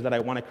fixtures that I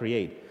want to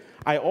create.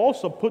 I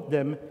also put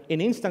them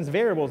in instance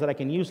variables that I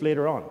can use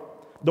later on.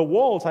 The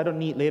walls I don't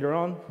need later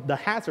on. The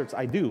hazards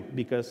I do,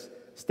 because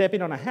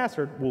stepping on a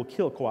hazard will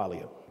kill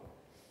Koalio.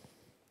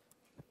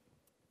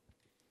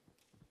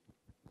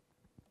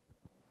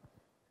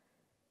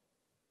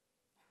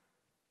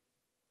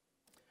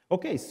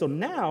 Okay, so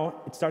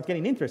now it starts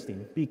getting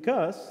interesting,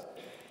 because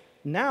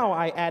now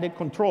I added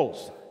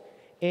controls.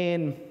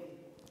 And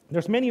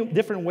there's many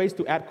different ways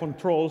to add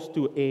controls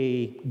to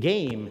a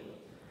game.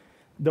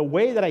 The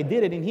way that I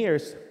did it in here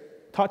is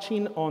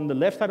touching on the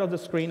left side of the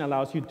screen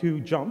allows you to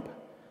jump.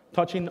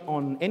 Touching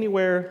on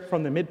anywhere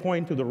from the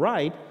midpoint to the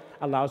right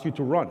allows you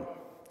to run.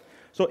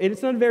 So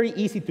it's not very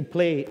easy to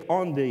play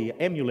on the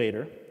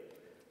emulator.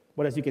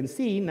 But as you can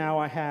see, now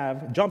I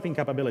have jumping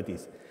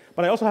capabilities.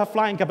 But I also have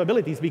flying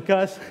capabilities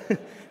because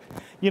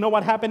you know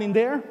what happened in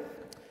there?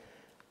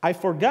 I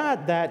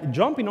forgot that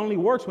jumping only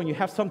works when you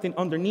have something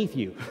underneath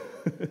you.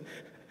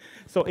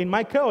 So in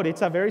my code,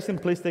 it's a very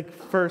simplistic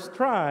first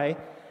try.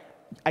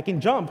 I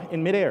can jump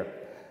in midair,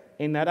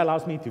 and that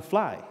allows me to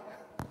fly.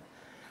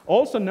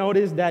 Also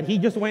notice that he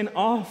just went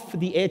off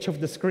the edge of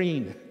the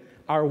screen.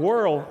 Our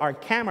world, our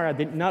camera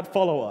did not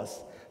follow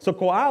us. So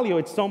Koalio,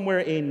 it's somewhere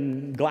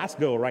in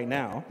Glasgow right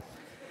now.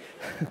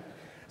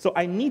 So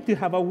I need to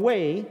have a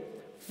way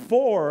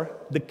for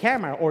the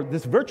camera, or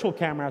this virtual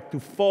camera, to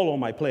follow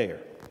my player.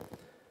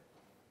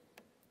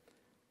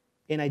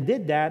 And I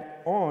did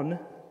that on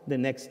the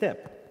next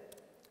step.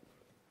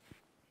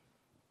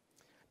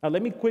 Now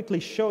let me quickly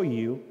show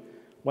you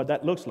what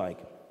that looks like.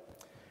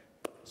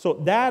 So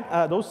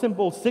that, those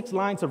simple 6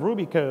 lines of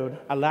Ruby code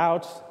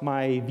allows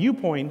my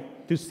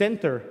viewpoint to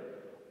center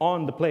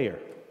on the player.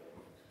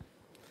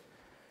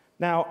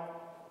 Now,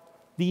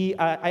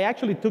 I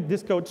actually took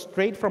this code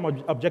straight from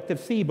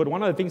Objective-C, but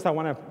one of the things I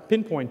want to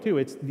pinpoint too,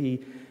 it's the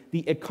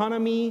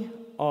economy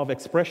of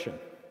expression.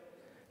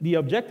 The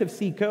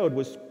Objective-C code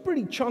was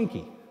pretty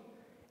chunky.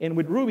 And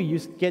with Ruby, you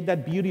get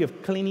that beauty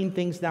of cleaning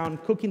things down,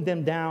 cooking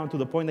them down to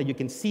the point that you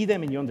can see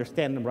them and you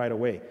understand them right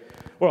away.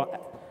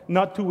 Well,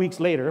 not 2 weeks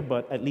later,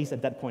 but at least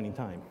at that point in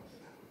time.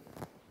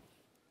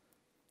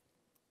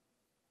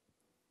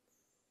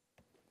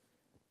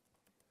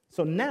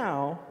 So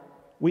now,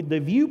 with the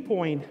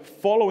viewpoint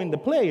following the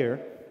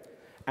player,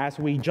 as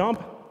we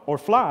jump or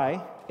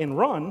fly and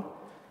run,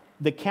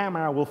 the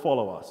camera will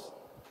follow us.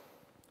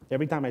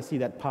 Every time I see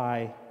that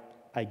pie,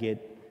 I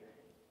get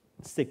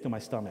sick to my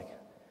stomach,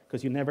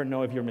 because you never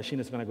know if your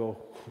machine is going to go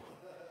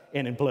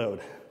and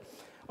implode.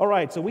 All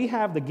right, so we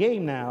have the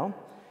game now,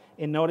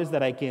 and notice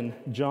that I can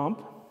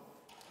jump,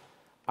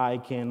 I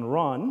can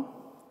run,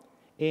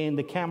 and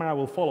the camera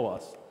will follow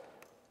us.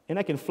 And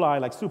I can fly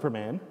like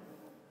Superman.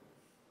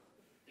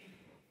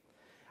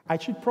 I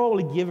should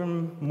probably give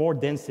him more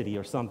density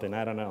or something,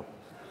 I don't know.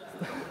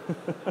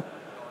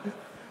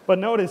 But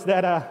notice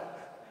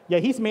that, yeah,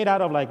 he's made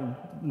out of like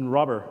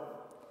rubber.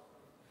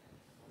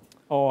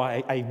 Oh,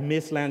 I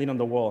missed landing on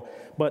the wall.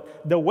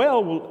 But the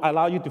well will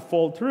allow you to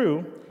fall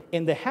through,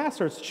 and the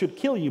hazards should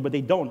kill you, but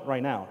they don't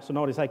right now. So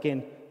notice I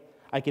can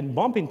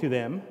bump into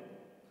them,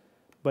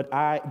 but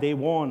they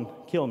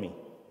won't kill me.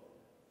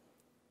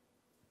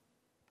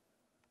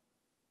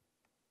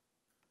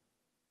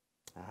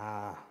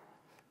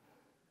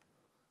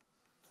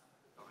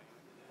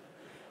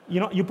 You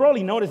know, you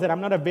probably noticed that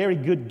I'm not a very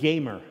good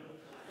gamer.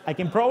 I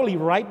can probably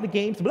write the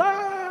games,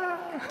 blah!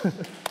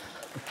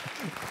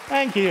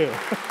 Thank you.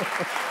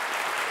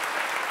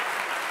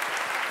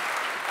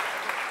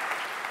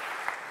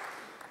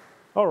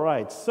 All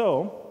right,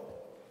 so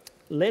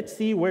let's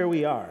see where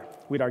we are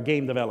with our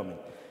game development.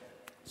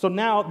 So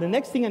now the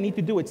next thing I need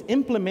to do is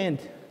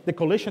implement the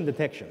collision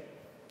detection.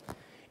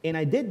 And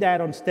I did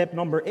that on step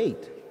number 8.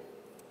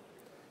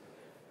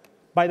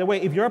 By the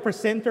way, if you're a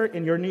presenter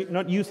and you're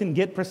not using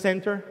Git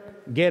presenter,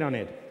 get on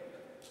it.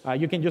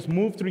 You can just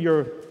move through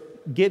your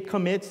Git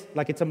commits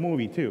like it's a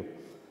movie too.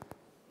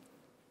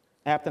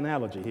 Apt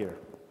analogy here.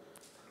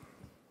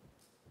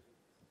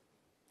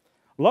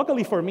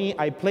 Luckily for me,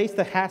 I placed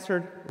the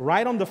hazard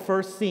right on the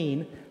first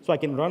scene so I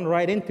can run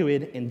right into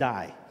it and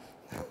die.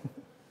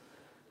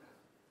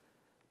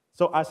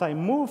 So as I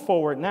move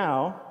forward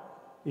now,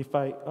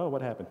 oh,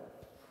 what happened?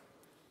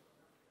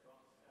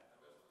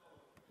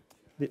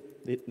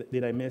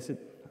 Did I miss it?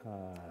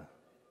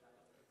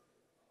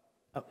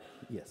 Oh,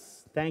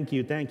 yes. Thank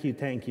you, thank you,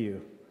 thank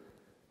you.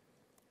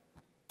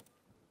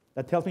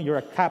 That tells me you're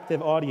a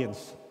captive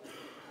audience.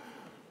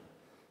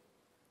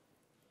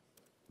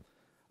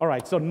 All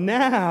right, so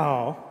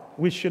now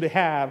we should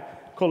have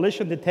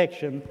collision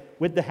detection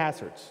with the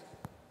hazards.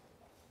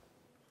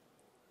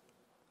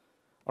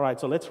 All right,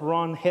 so let's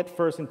run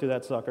headfirst into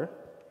that sucker.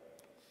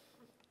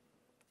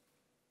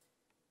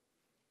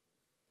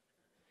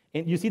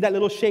 And you see that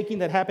little shaking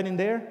that happened in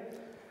there?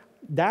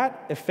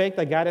 That effect,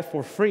 I got it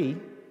for free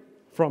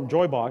from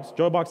Joybox.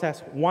 Joybox has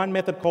one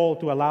method call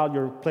to allow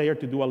your player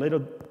to do a little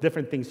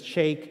different things,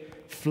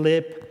 shake,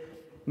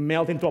 flip,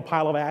 melt into a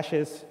pile of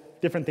ashes,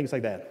 different things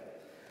like that.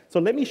 So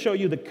let me show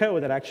you the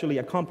code that actually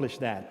accomplished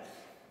that.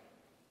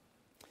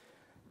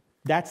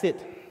 That's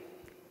it.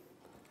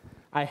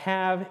 I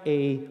have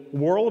a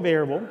world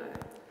variable.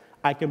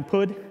 I can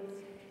put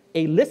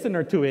a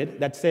listener to it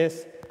that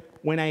says,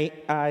 when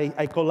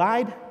I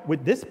collide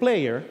with this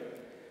player,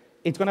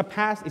 it's going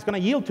to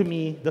yield to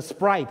me the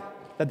sprite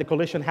that the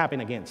collision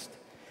happened against.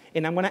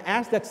 And I'm going to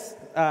ask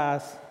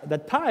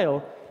that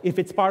tile if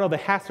it's part of the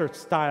hazard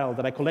style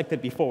that I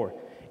collected before.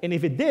 And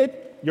if it did,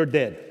 you're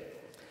dead.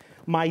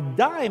 My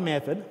die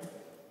method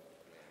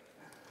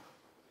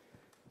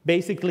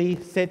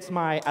basically sets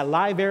my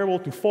alive variable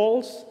to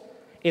false,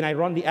 and I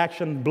run the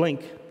action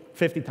blink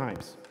 50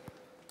 times.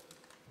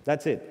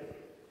 That's it.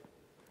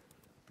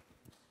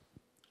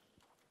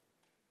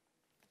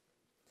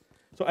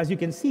 So as you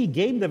can see,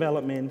 game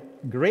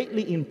development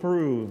greatly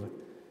improved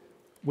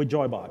with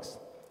Joybox.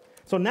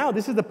 So now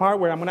this is the part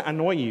where I'm going to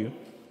annoy you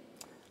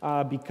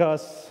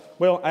because,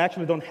 well, I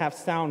actually don't have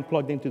sound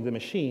plugged into the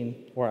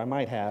machine, or I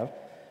might have,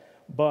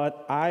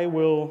 but I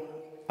will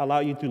allow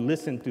you to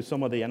listen to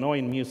some of the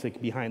annoying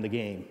music behind the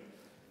game.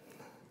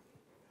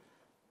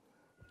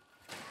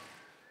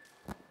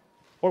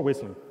 Or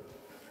whistling,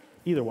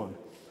 either one.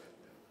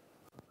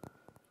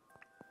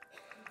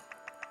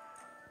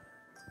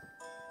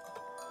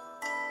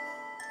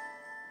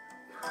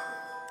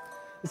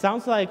 It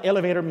sounds like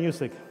elevator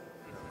music.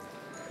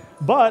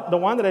 But the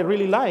one that I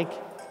really like,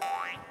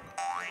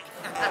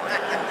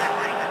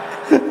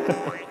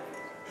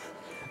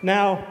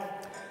 now,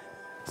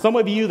 some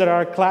of you that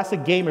are classic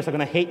gamers are going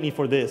to hate me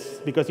for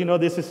this, because you know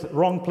this is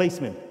wrong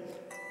placement.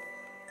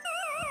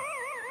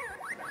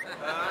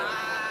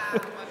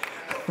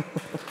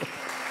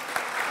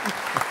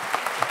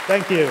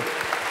 Thank you.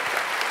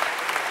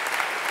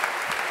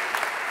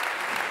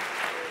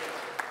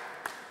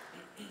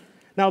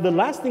 Now, the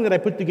last thing that I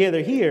put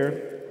together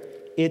here,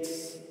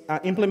 it's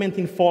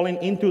implementing falling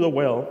into the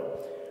well,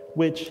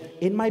 which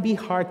it might be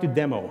hard to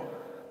demo,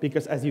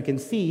 because as you can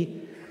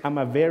see, I'm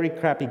a very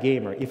crappy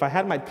gamer. If I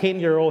had my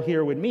 10-year-old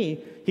here with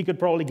me, he could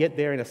probably get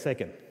there in a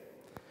second.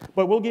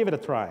 But we'll give it a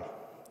try,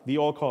 the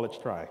old college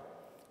try.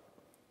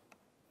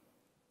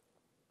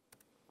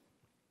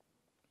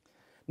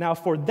 Now,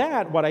 for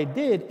that, what I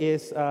did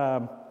is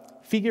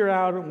figure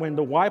out when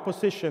the Y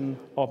position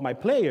of my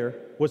player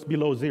was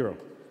below 0.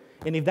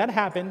 And if that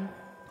happened,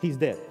 he's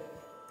dead.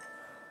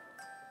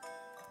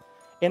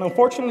 And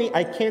unfortunately,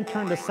 I can't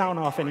turn the sound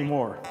off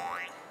anymore.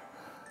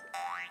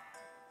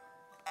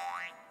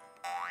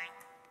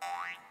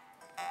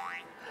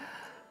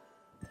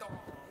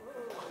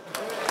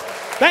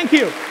 Thank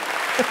you.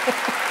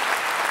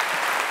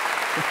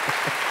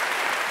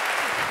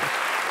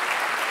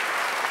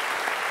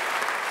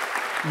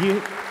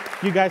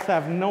 You guys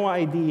have no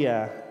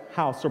idea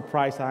how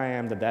surprised I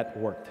am that that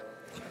worked.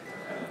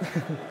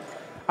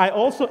 I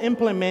also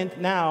implement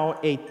now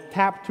a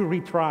tap to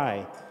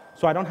retry,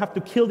 so I don't have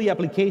to kill the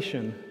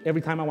application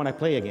every time I want to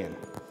play again.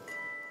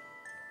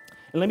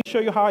 And let me show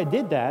you how I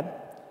did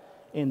that,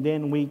 and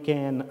then we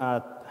can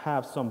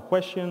have some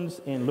questions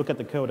and look at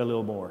the code a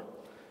little more.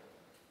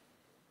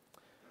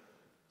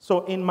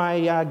 So in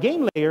my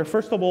game layer,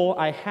 first of all,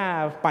 I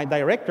have my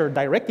director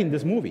directing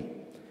this movie.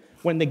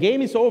 When the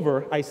game is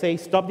over, I say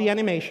stop the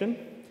animation,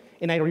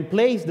 and I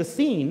replace the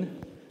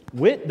scene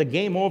with the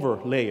game over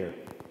layer,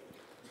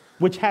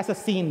 which has a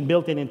scene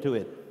built into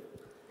it.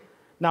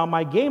 Now,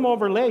 my game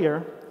over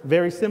layer,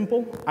 very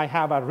simple. I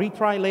have a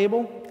retry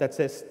label that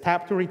says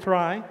tap to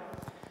retry.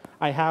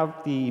 I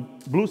have the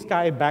blue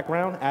sky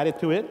background added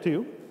to it,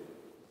 too.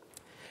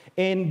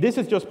 And this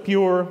is just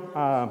pure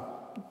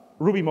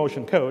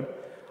RubyMotion code.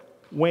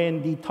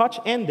 When the touch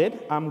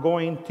ended, I'm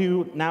going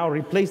to now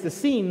replace the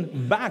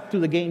scene back to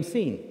the game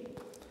scene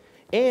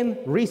and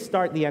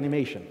restart the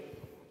animation.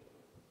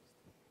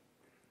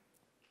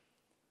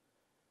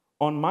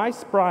 On my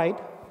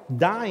sprite,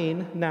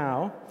 dying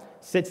now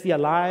sets the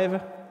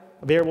alive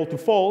variable to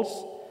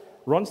false,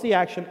 runs the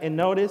action, and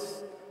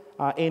notice,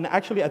 and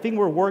actually I think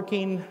we're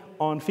working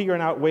on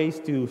figuring out ways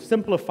to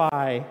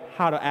simplify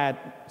how to add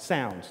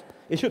sounds.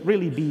 It should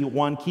really be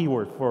one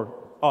keyword for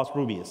us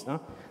Rubyists. Huh?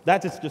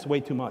 That is just way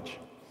too much.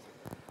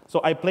 So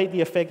I played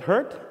the effect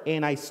hurt,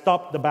 and I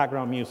stopped the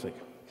background music.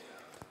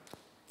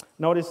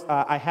 Notice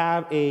I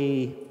have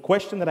a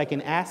question that I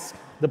can ask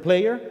the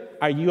player.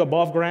 Are you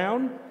above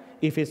ground?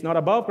 If it's not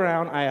above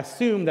ground, I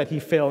assume that he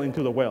fell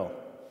into the well.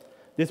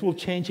 This will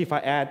change if I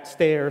add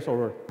stairs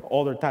or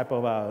other type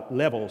of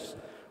levels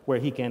where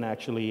he can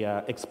actually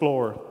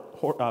explore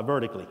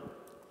vertically.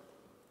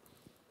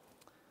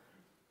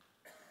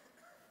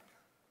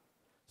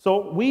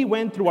 So we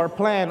went through our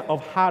plan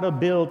of how to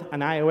build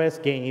an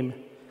iOS game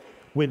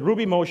with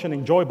RubyMotion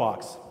and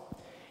Joybox.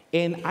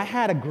 And I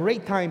had a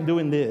great time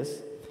doing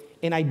this.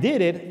 And I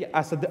did it,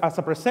 as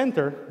a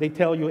presenter, they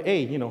tell you,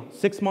 hey,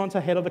 6 months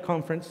ahead of the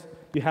conference,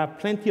 you have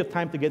plenty of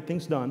time to get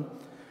things done.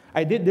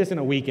 I did this in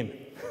a weekend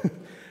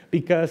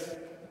because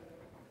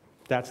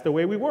that's the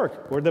way we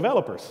work. We're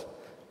developers.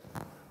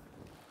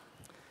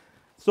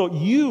 So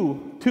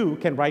you, too,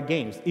 can write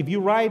games. If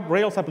you write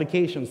Rails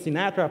applications,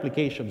 Sinatra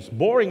applications,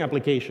 boring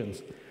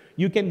applications,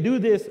 you can do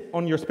this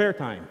on your spare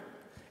time.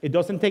 It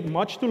doesn't take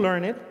much to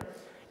learn it.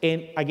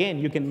 And again,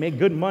 you can make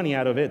good money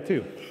out of it,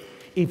 too.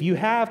 If you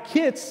have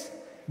kids,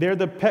 they're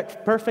the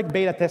perfect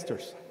beta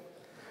testers.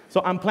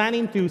 So I'm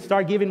planning to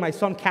start giving my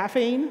son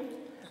caffeine.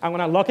 I'm going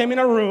to lock him in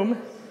a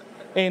room.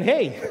 And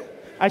hey,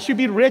 I should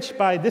be rich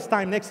by this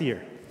time next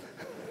year.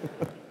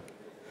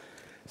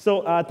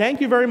 So thank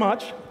you very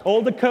much.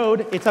 All the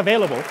code, it's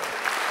available.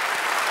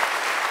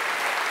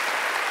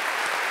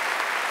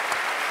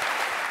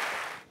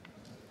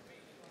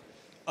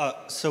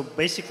 So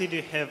basically, do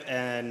you have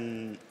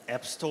an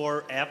app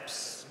store,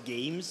 apps,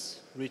 games,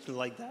 written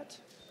like that?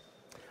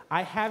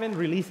 I haven't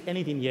released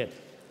anything yet.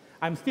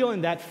 I'm still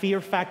in that fear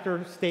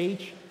factor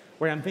stage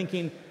where I'm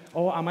thinking,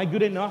 oh, am I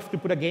good enough to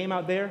put a game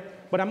out there?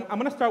 But I'm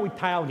going to start with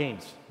tile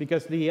games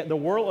because the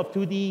world of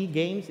 2D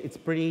games, it's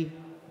pretty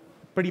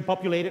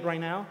populated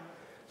right now.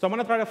 So I'm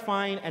going to try to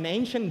find an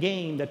ancient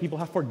game that people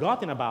have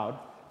forgotten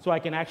about so I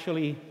can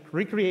actually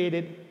recreate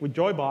it with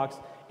Joybox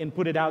and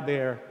put it out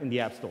there in the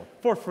App Store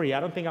for free. I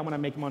don't think I'm going to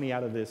make money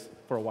out of this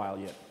for a while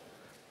yet.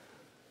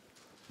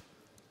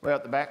 Way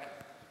out the back.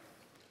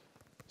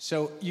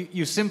 So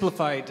you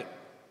simplified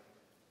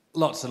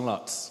lots and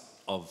lots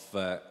of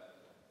the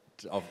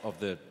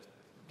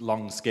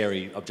long,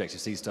 scary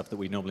Objective-C stuff that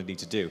we normally need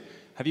to do.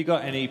 Have you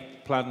got any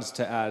plans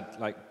to add,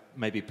 like,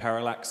 maybe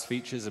parallax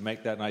features and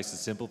make that nice and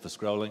simple for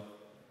scrolling?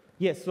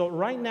 Yes, so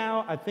right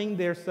now, I think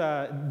there's,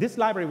 this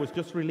library was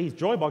just released,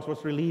 Joybox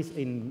was released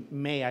in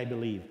May, I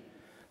believe.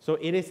 So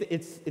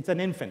it's an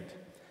infant.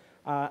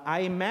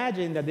 I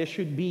imagine that there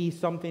should be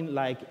something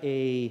like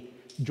a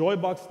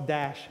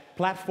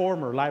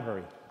Joybox-platformer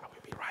library. I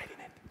will be writing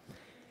it.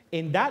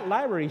 And that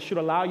library should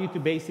allow you to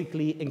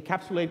basically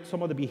encapsulate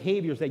some of the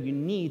behaviors that you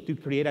need to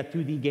create a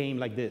 2D game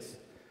like this.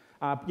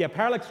 Yeah,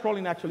 parallax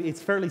scrolling actually,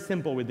 it's fairly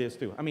simple with this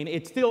too. I mean,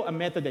 it's still a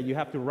method that you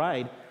have to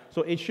write,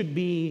 so it should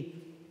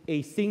be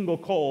a single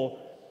call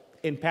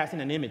in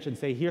passing an image and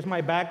say, here's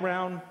my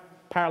background,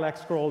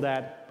 parallax scroll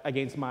that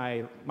against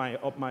my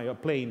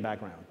playing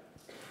background.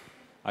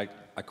 I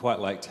quite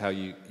liked how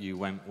you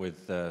went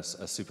with a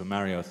Super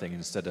Mario thing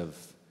instead of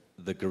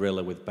the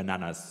gorilla with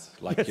bananas,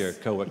 like yes. Your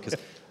coworker. Because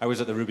I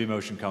was at the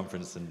RubyMotion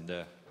conference, and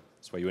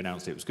that's why you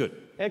announced it. It was good.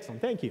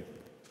 Excellent, thank you.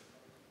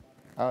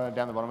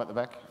 Down the bottom at the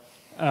back.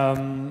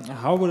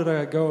 How would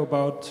I go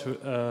about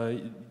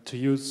to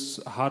use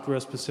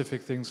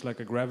hardware-specific things like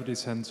a gravity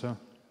sensor?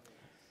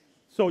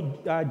 So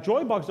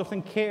Joybox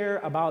doesn't care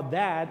about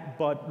that,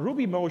 but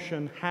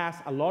RubyMotion has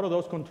a lot of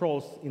those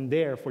controls in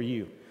there for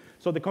you.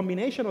 So the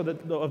combination of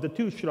the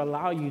two should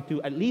allow you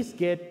to at least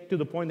get to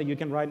the point that you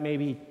can write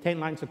maybe 10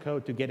 lines of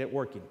code to get it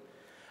working.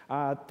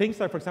 Things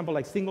like, for example,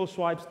 like single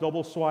swipes,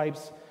 double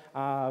swipes,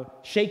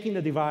 shaking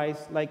the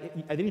device. Like,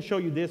 I didn't show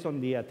you this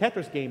on the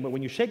Tetris game, but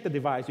when you shake the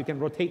device, you can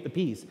rotate the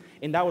piece.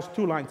 And that was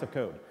 2 lines of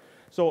code.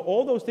 So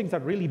all those things are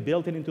really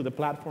built into the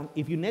platform.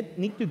 If you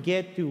need to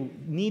get to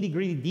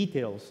nitty-gritty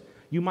details,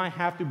 you might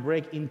have to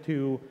break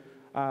into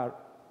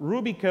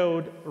Ruby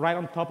code right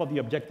on top of the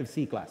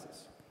Objective-C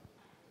classes.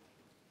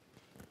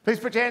 Please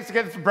put your hands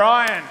together for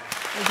Brian.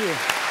 Thank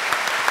you.